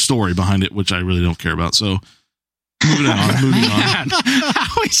taking. There's a story behind it, which I really don't care about. So. Moving on.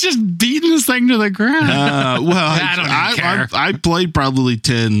 How he's just beating this thing to the ground. I played probably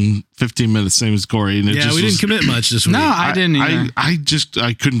 10, 15 minutes, same as Corey. And we didn't commit much this week. No, I didn't either. I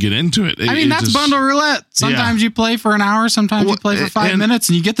couldn't get into it. That's bundle roulette. Sometimes you play for an hour, sometimes you play for 5 minutes,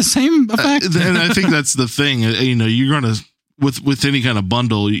 and you get the same effect. And I think that's the thing. You're going to, with any kind of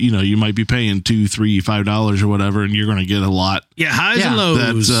bundle, you might be paying $2, $3, $5 or whatever, and you're going to get a lot. Yeah, highs and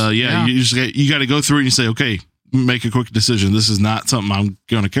lows. You got to go through it and you say, okay, make a quick decision. This is not something I'm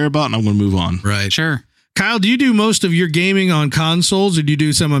going to care about, and I'm going to move on. Right. Sure. Kyle, do you do most of your gaming on consoles, or do you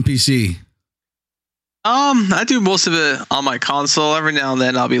do some on PC? I do most of it on my console. Every now and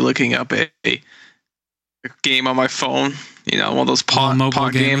then I'll be looking up a game on my phone. One of those pot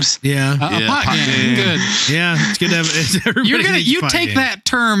games. Yeah. Pot game. Good. Yeah. It's good to have you take that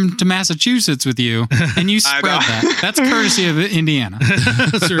term to Massachusetts with you and you spread that. That's courtesy of Indiana.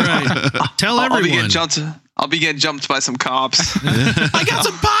 That's right. Tell everyone. I'll be getting jumped by some cops. I got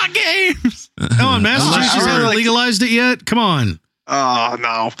some pot games. Come on, Massachusetts haven't legalized it yet? Come on. Oh,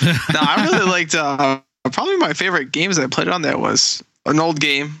 no. No, I really liked probably my favorite games I played on there was an old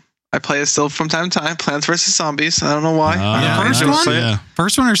game. I play it still from time to time. Plants vs. Zombies. I don't know why.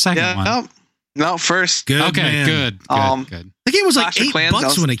 First one or second one? No, first. Good. Okay, man. good. The game was like Clash of Clans,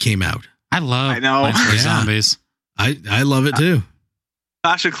 $8 when it came out. I love I know. Plants vs. Yeah. Zombies. I love it too.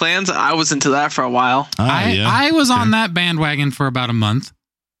 Clash of Clans, I was into that for a while. I was on that bandwagon for about a month,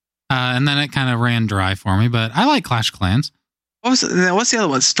 and then it kind of ran dry for me. But I like Clash of Clans. What's the other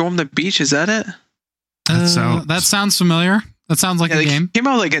one? Storm the Beach, is that it? That sounds familiar. That sounds like a game. Came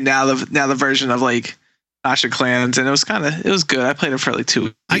out like now the version of like Clash of Clans, and it was good. I played it for like 2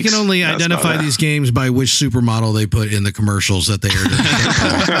 weeks. I can only identify these games by which supermodel they put in the commercials that they aired.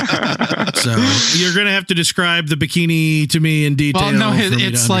 So you're going to have to describe the bikini to me in detail. Well, no,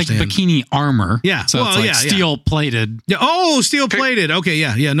 it's like bikini armor. Yeah. So it's like steel plated. Yeah. Oh, steel plated. Okay.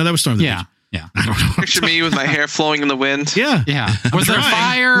 Yeah. No, that was Storm the Beach. Yeah. I don't know. Picture me with my hair flowing in the wind. Yeah. Was there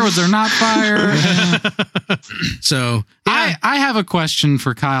fire? Was there not fire? So yeah. I have a question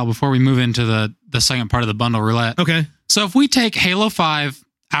for Kyle before we move into the second part of the bundle roulette. Okay. So if we take Halo 5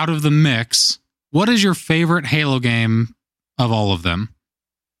 out of the mix, what is your favorite Halo game of all of them?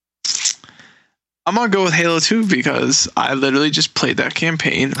 I'm going to go with Halo 2 because I literally just played that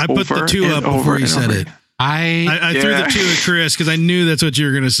campaign. I put the 2 up before you said it. I threw the 2 at Chris because I knew that's what you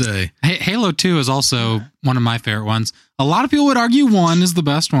were going to say. Halo 2 is also one of my favorite ones. A lot of people would argue 1 is the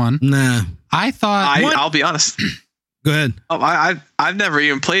best one. Nah. I thought... I'll be honest. Go ahead. I've never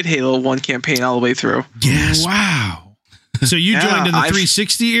even played Halo 1 campaign all the way through. Yes. Wow. So you joined in the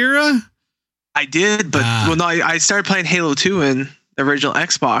 360 era? I did, but I started playing Halo 2 in the original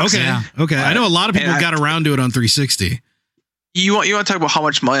Xbox. Okay. Yeah. Okay. I know a lot of people got around to it on 360. You want to talk about how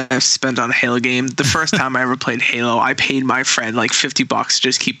much money I've spent on a Halo game? The first time I ever played Halo, I paid my friend like $50 to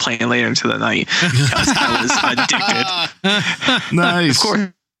just keep playing later into the night because I was addicted. Nice. Of course.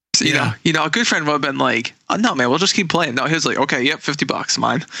 You know, a good friend would have been like, "Oh, no, man, we'll just keep playing." No, he was like, "Okay, yep, $50,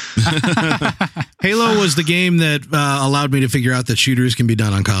 mine." Halo was the game that allowed me to figure out that shooters can be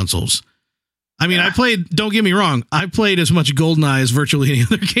done on consoles. I mean, I played, don't get me wrong, I played as much GoldenEye as virtually any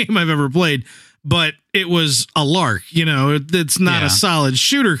other game I've ever played, but it was a lark. You know, it's not a solid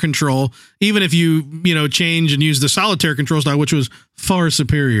shooter control, even if you change and use the solitaire control style, which was far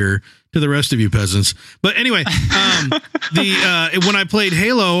superior to the rest of you peasants. But anyway, when I played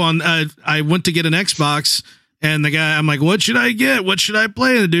Halo I went to get an Xbox, and the guy, I'm like, "What should I get? What should I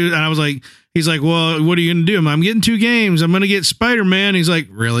play?" And the dude, and I was like, he's like, "Well, what are you gonna do?" I'm getting 2 games. I'm gonna get Spider-Man. He's like,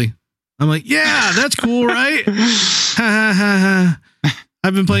 "Really?" I'm like, "Yeah, that's cool, right?"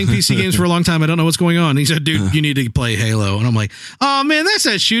 I've been playing PC games for a long time. I don't know what's going on. He said, "Dude, you need to play Halo." And I'm like, "Oh man, that's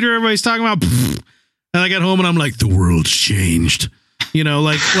that shooter everybody's talking about." And I got home and I'm like, "The world's changed." You know,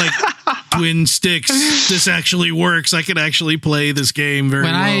 like twin sticks. This actually works. I could actually play this game very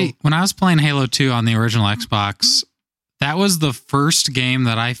well. When I was playing Halo 2 on the original Xbox, that was the first game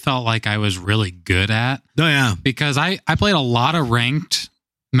that I felt like I was really good at. Oh yeah, because I played a lot of ranked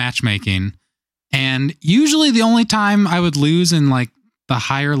matchmaking, and usually the only time I would lose in like the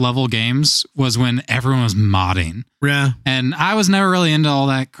higher level games was when everyone was modding. Yeah, and I was never really into all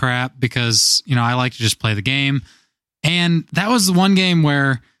that crap because I like to just play the game. And that was the one game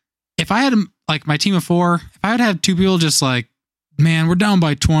where if I had like my team of 4, if I would have 2 people just like, "Man, we're down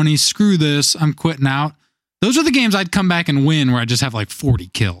by 20, screw this, I'm quitting out." Those are the games I'd come back and win where I just have like 40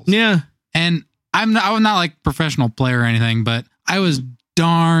 kills. Yeah. And I was not like professional player or anything, but I was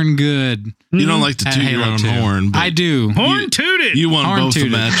darn good. You don't like to toot your own horn. I do. Horn tooted. You won both the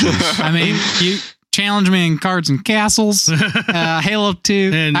matches. I mean, you challenge me in Cards and Castles, Halo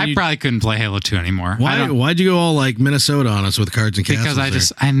 2. And I probably couldn't play Halo 2 anymore. Why'd you go all like Minnesota on us with Cards and Castles?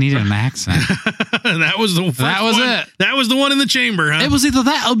 Because I needed an accent. That was the first one. That was the one in the chamber, huh? It was either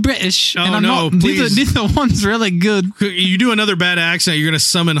that or British. Oh, and please. Neither one's really good. You do another bad accent, you're going to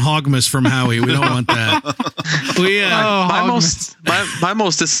summon Hogmas from Howie. We don't want that. My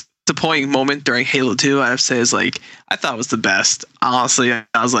most disappointing moment during Halo 2, I have to say, is like, I thought it was the best. Honestly, I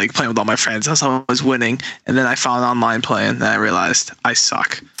was like playing with all my friends. I was always winning. And then I found online playing, and I realized I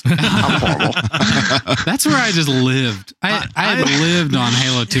suck. I'm horrible. That's where I just lived. I lived on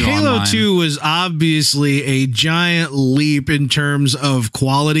Halo 2 Halo online. 2 was obviously a giant leap in terms of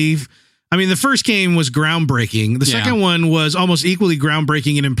quality. I mean, the first game was groundbreaking. The second one was almost equally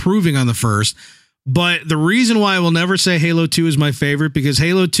groundbreaking and improving on the first. But the reason why I will never say Halo 2 is my favorite, because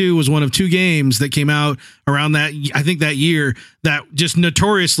Halo 2 was one of 2 games that came out around that year that just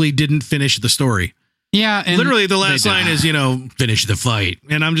notoriously didn't finish the story. Yeah. And literally the last line is, finish the fight.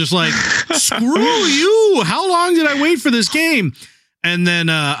 And I'm just like, screw you. How long did I wait for this game? And then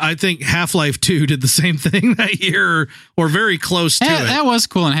I think Half-Life 2 did the same thing that year, or very close to it. That was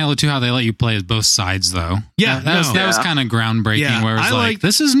cool in Halo 2 how they let you play both sides, though. Yeah, that was kind of groundbreaking. Yeah, where it was like,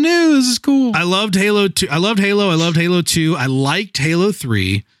 this is new, this is cool. I loved Halo 2. I loved Halo. I loved Halo 2. I liked Halo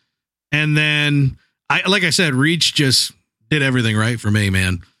 3. And then like I said, Reach just did everything right for me,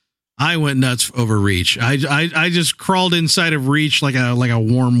 man. I went nuts over Reach. I just crawled inside of Reach like a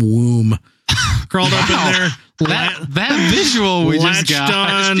warm womb. Crawled up in there. That visual we just got.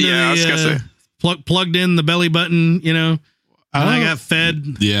 On plugged in the belly button, you know. And I got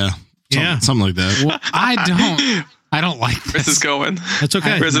fed. Yeah. Something like that. Well, I don't like this. Where's this going? That's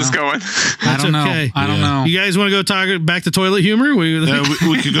okay. Where's this going? I don't know. I don't know. You guys want to go talk back to toilet humor? We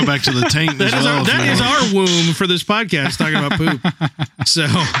could go back to the tank. That is our womb for this podcast, talking about poop. So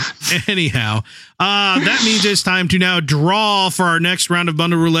anyhow, that means it's time to now draw for our next round of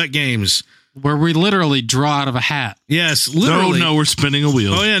Bundle Roulette games. Where we literally draw out of a hat. Yes, literally. No, we're spinning a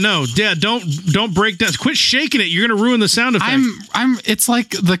wheel. Oh yeah, no, Dad, don't break that. Quit shaking it. You're gonna ruin the sound effect. It's like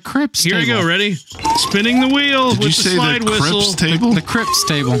the Crips Here table. you go. Ready? Spinning the wheel with the slide whistle. Crips table? The Crips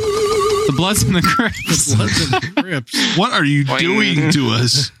table. The Bloods and the Crips. The Bloods and the Crips. What are you doing to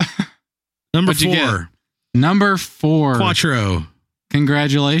us? Number 4. Number 4. Quattro.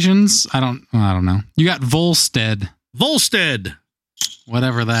 Congratulations. I don't know. You got Volstead. Volstead.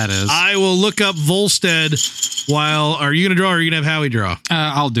 Whatever that is. I will look up Volstead while... Are you going to draw or are you going to have Howie draw?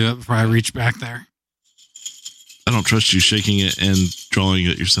 I'll do it before I reach back there. I don't trust you shaking it and drawing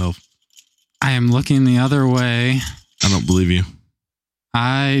it yourself. I am looking the other way. I don't believe you.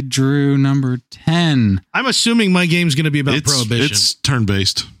 I drew number 10. I'm assuming my game's going to be about Prohibition. It's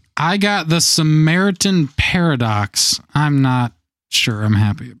turn-based. I got the Samaritan Paradox. I'm not sure I'm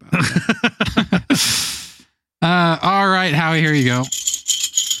happy about it. All right, Howie, here you go.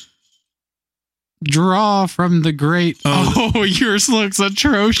 Draw from the great... Oh, yours looks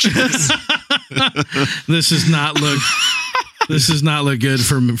atrocious. This does not look good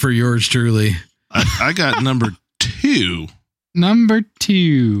for yours truly. I got number 2. Number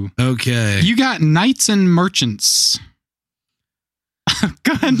 2. Okay. You got Knights and Merchants.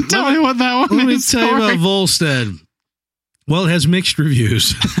 Go ahead and tell me what that one is. Let me tell you about Volstead. Well, it has mixed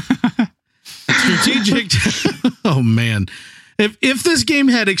reviews. Strategic. Oh, man. If this game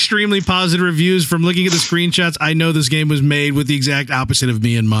had extremely positive reviews from looking at the screenshots, I know this game was made with the exact opposite of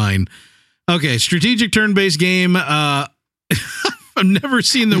me in mind. Okay, strategic turn-based game. I've never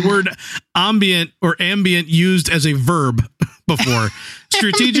seen the word ambient used as a verb before.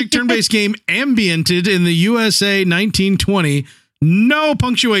 Strategic turn-based game ambiented in the USA 1920. No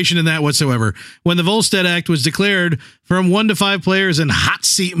punctuation in that whatsoever. When the Volstead Act was declared, from 1 to 5 players in hot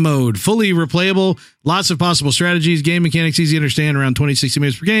seat mode, fully replayable, lots of possible strategies, game mechanics easy to understand, around 20-60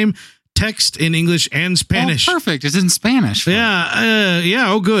 minutes per game, text in English and Spanish. Oh, perfect. It's in Spanish. Yeah.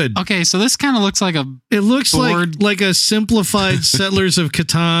 Oh, good. Okay, so this kind of looks like It looks like a simplified Settlers of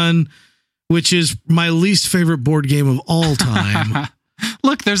Catan, which is my least favorite board game of all time.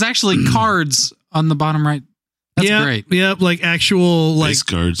 Look, there's actually cards on the bottom right. That's great. Yeah, like actual face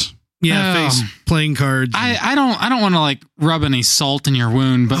cards. Yeah, face playing cards. I don't want to like rub any salt in your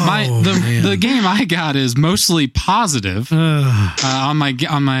wound, but the game I got is mostly positive on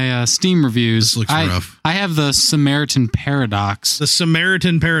my Steam reviews. This looks rough. I have the Samaritan Paradox. The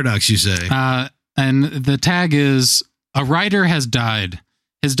Samaritan Paradox, you say? And the tag is: a writer has died.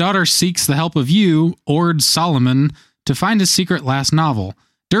 His daughter seeks the help of you, Ord Solomon, to find his secret last novel.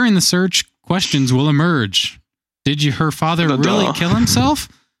 During the search, questions will emerge. Did her father really kill himself?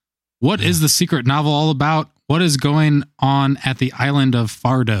 What is the secret novel all about? What is going on at the island of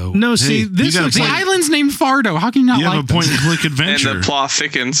Fardo? No, see, this looks the island's named Fardo. How can you not like this? You have a point-and-click adventure. And the plot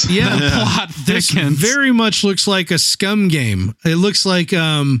thickens. Yeah, the plot thickens. This very much looks like a Scum game. It looks like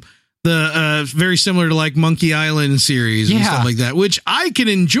very similar to like Monkey Island series and stuff like that, which I can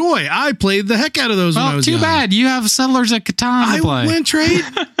enjoy. I played the heck out of those when I was young. Too bad. You have Settlers at Catan to play. I want to trade.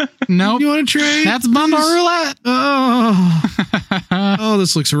 Nope. You want to trade? That's Bundle Roulette. Oh,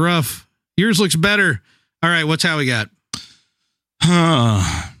 this looks rough. Yours looks better. All right, what's how we got?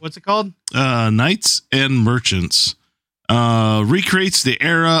 What's it called? Knights and Merchants. Recreates the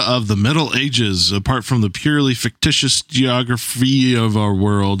era of the Middle Ages, apart from the purely fictitious geography of our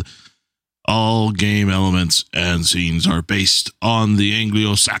world. All game elements and scenes are based on the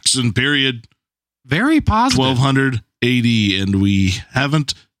Anglo-Saxon period. Very positive. 1200 AD, and we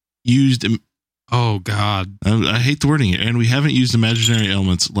haven't used... Oh, God. I hate the wording here. And we haven't used imaginary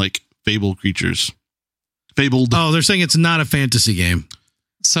elements like fable creatures. Fabled. Oh, they're saying it's not a fantasy game.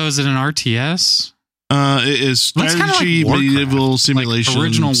 So is it an RTS? It is strategy, like medieval simulation, like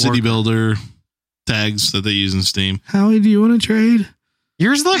original city builder tags that they use in Steam. Howie, do you want to trade?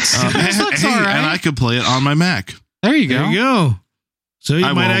 Yours looks all right. And I could play it on my Mac. There you go. There you go. So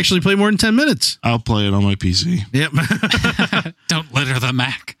you might actually play more than 10 minutes. I'll play it on my PC. Yep. Don't litter the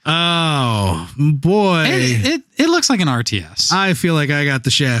Mac. Oh, boy. It looks like an RTS. I feel like I got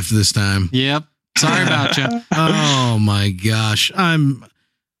the shaft this time. Yep. Sorry about you. Oh, my gosh.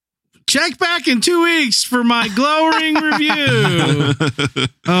 Check back in 2 weeks for my glowing review.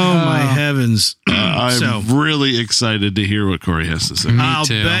 Oh, my heavens. I'm really excited to hear what Corey has to say. I'll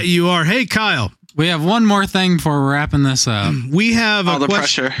bet you are. Hey, Kyle. We have one more thing before we're wrapping this up. We have the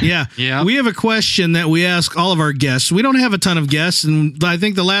pressure. Yeah. We have a question that we ask all of our guests. We don't have a ton of guests, and I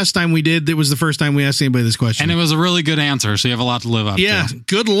think the last time we did, it was the first time we asked anybody this question. And it was a really good answer, so you have a lot to live up to. Yeah,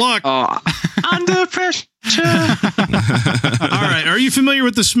 good luck. Under pressure. All right. Are you familiar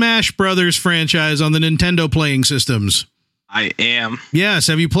with the Smash Brothers franchise on the Nintendo playing systems? I am. Yes.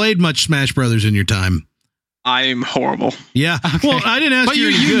 Have you played much Smash Brothers in your time? I'm horrible. Yeah. Okay. Well, I didn't ask but you.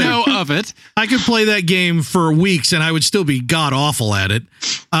 But you know of it. I could play that game for weeks and I would still be god awful at it.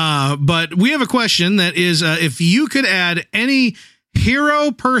 But we have a question that is, if you could add any hero,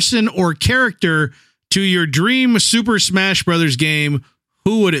 person, or character to your dream Super Smash Brothers game,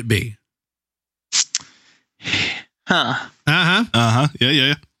 who would it be? Yeah.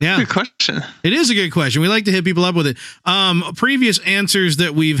 Good question. It is a good question. We like to hit people up with it. Previous answers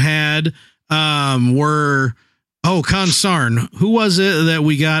that we've had were Consarn. Who was it that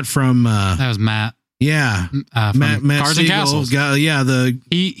we got from? That was Matt. Yeah, Matt Cards and Castles.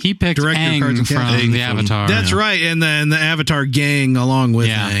 He picked Aang from the Avatar. That's right, and then the Avatar gang along with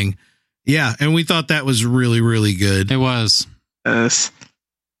Aang. Yeah, and we thought that was really, really good. It was. Yes.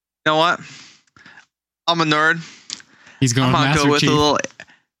 You know what? I'm a nerd. He's going. I'm gonna go with a little.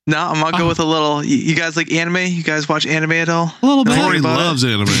 No, I'm gonna go with a little. You guys like anime? You guys watch anime at all? A little bit. Corey loves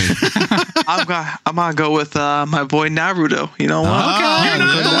anime. I'm gonna go with my boy Naruto. You know what?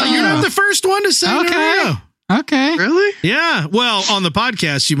 Okay. You're not the first one to say Naruto. Okay. Really? Yeah. Well, on the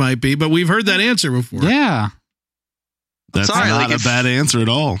podcast you might be, but we've heard that answer before. Yeah. That's not a bad answer at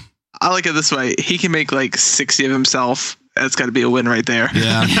all. I like it this way. He can make like 60 of himself. That's got to be a win right there.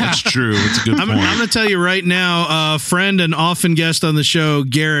 Yeah, that's true. It's a good point. I'm going to tell you right now, friend and often guest on the show,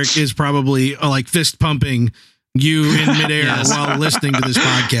 Garrick, is probably like fist pumping you in midair while listening to this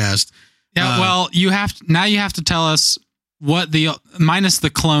podcast. Yeah, well, you have to tell us what minus the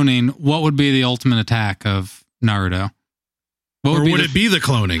cloning, what would be the ultimate attack of Naruto? Or would it be the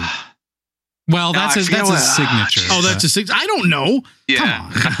cloning? Well, that's his signature. Oh, that's his signature. I don't know.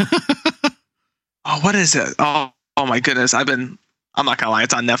 Yeah. Come on. What is it? Oh my goodness. I'm not gonna lie,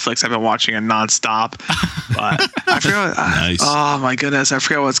 it's on Netflix. I've been watching it nonstop. But I forgot. Nice. Oh my goodness. I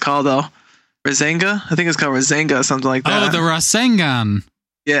forgot what it's called though. Rasengan? I think it's called Rasengan, something like that. Oh, the Rasengan.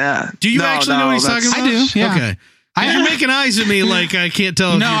 Yeah. Do you actually know what he's talking about? I do. Yeah. Okay. You're making eyes at me like I can't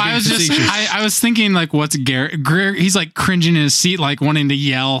tell. No, I was thinking like, what's Garrett? He's like cringing in his seat, like wanting to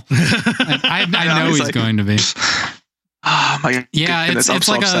yell. I know he's like, going to be. Oh my god! Yeah, it's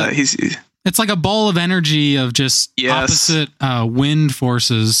like it's like a ball of energy of just opposite wind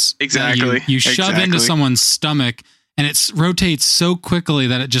forces. Exactly. You shove into someone's stomach, and it rotates so quickly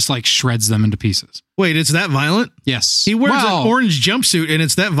that it just like shreds them into pieces. Wait, it's that violent? Yes. He wears an orange jumpsuit, and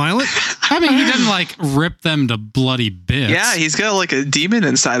it's that violent? I mean, he doesn't like rip them to bloody bits. Yeah, he's got like a demon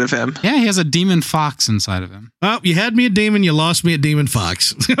inside of him. Yeah, he has a demon fox inside of him. Oh, you had me at demon, you lost me at demon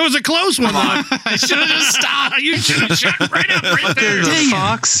fox. It was a close one. I should have just stopped. You should have shut right up right there. What did the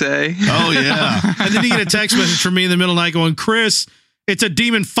fox say? Oh, yeah. And then you get a text message from me in the middle of the night going, Chris, it's a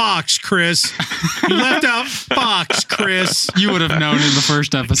demon fox, Chris. You left out fox, Chris. You would have known in the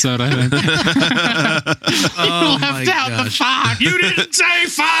first episode, I think. You left out the fox. You didn't say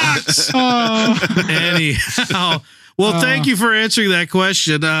fox. Anyhow. Well, thank you for answering that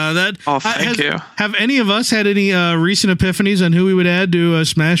question. Thank you. Have any of us had any recent epiphanies on who we would add to a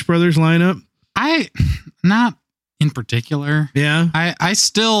Smash Brothers lineup? Not in particular. Yeah. I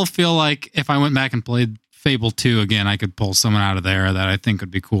still feel like if I went back and played Fable 2 again, I could pull someone out of there that I think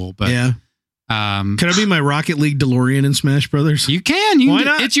would be cool. But yeah. Can I be my Rocket League DeLorean in Smash Brothers? You can. Why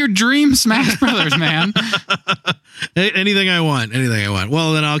not? It's your dream Smash Brothers, man. Anything I want.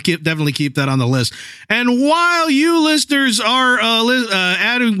 Well, then I'll definitely keep that on the list. And while you listeners are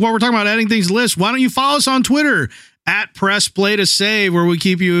adding, while we're talking about adding things to the list, why don't you follow us on Twitter at Press Play to Save, where we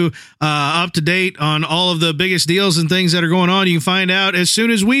keep you up to date on all of the biggest deals and things that are going on. You can find out as soon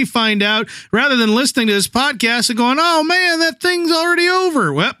as we find out, rather than listening to this podcast and going, oh man, that thing's already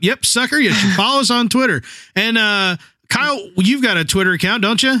over. Well, yep, sucker. You should follow us on Twitter. And Kyle, you've got a Twitter account,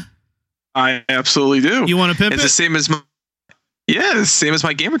 don't you? I absolutely do. You want to pimp it? It's the same as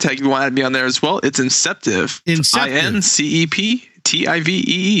my gamer tag. You want to add me on there as well. It's Inceptive. INCEPTIVEE.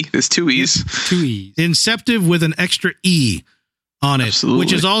 There's 2 E's. 2 E's. Inceptive with an extra E on it, Absolutely.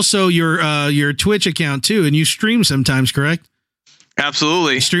 which is also your Twitch account too, and you stream sometimes, correct?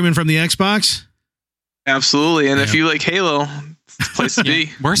 Absolutely. Streaming from the Xbox? Absolutely. And if you like Halo, it's the place to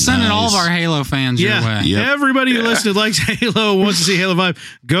be. We're sending all of our Halo fans your way. Yep. Everybody who listened likes Halo, wants to see Halo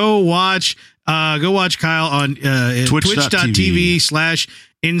 5. Go watch Kyle on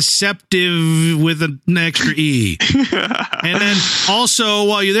twitch.tv/Inceptive with an extra E. And then also,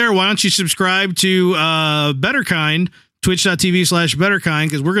 while you're there, why don't you subscribe to Betterkind, twitch.tv/Betterkind,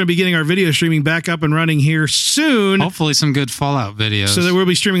 because we're going to be getting our video streaming back up and running here soon. Hopefully some good Fallout videos. So that we'll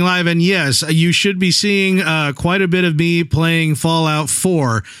be streaming live. And yes, you should be seeing quite a bit of me playing Fallout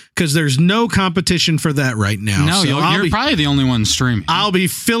 4, because there's no competition for that right now. No, so you're probably the only one streaming. I'll be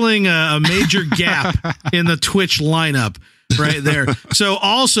filling a major gap in the Twitch lineup right there. So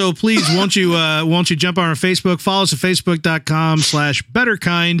also, please, won't you jump on our Facebook, follow us at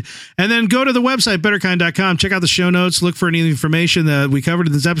facebook.com/Betterkind, and then go to the website, betterkind.com, check out the show notes, look for any information that we covered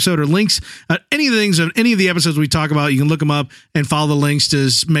in this episode or links, any of the episodes we talk about. You can look them up and follow the links to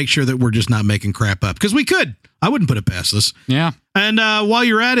make sure that we're just not making crap up, because we could. I wouldn't put it past us. Yeah. And while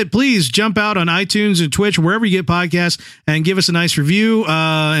you're at it, please jump out on iTunes and Twitch, wherever you get podcasts, and give us a nice review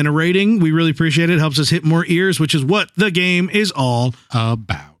and a rating. We really appreciate it. It helps us hit more ears, which is what the game is all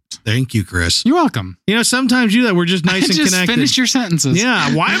about. Thank you, Chris. You're welcome. You know, sometimes you do that. We're just nice and just connected. finish your sentences.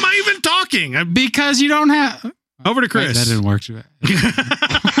 Yeah. Why am I even talking? Because you don't have... Over to Chris. That didn't work.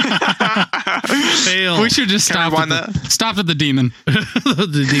 Fail. We should just stop at the demon.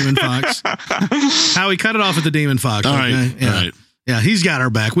 The demon fox. Howie, cut it off at the demon fox. All okay? right. Yeah. All right. Yeah, he's got our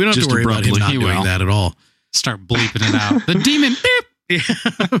back. We don't have to worry about him not doing that at all. Start bleeping it out. The demon. Beep.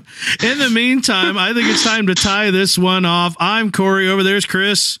 In the meantime, I think it's time to tie this one off. I'm Corey. Over there's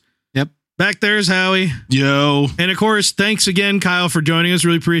Chris. Yep. Back there's Howie. Yo. And of course, thanks again, Kyle, for joining us.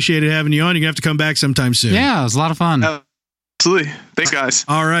 Really appreciated having you on. You're going to have to come back sometime soon. Yeah, it was a lot of fun. Absolutely. Thanks, guys.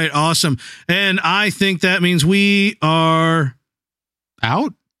 All right. Awesome. And I think that means we are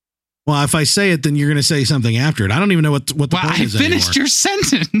out. Well, if I say it, then you're going to say something after it. I don't even know what the point is anymore. I finished your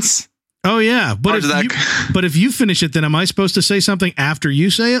sentence. Oh, yeah. But if you finish it, then am I supposed to say something after you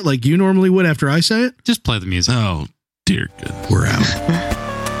say it, like you normally would after I say it? Just play the music. Oh, dear good. We're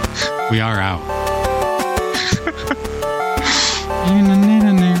out. We are out.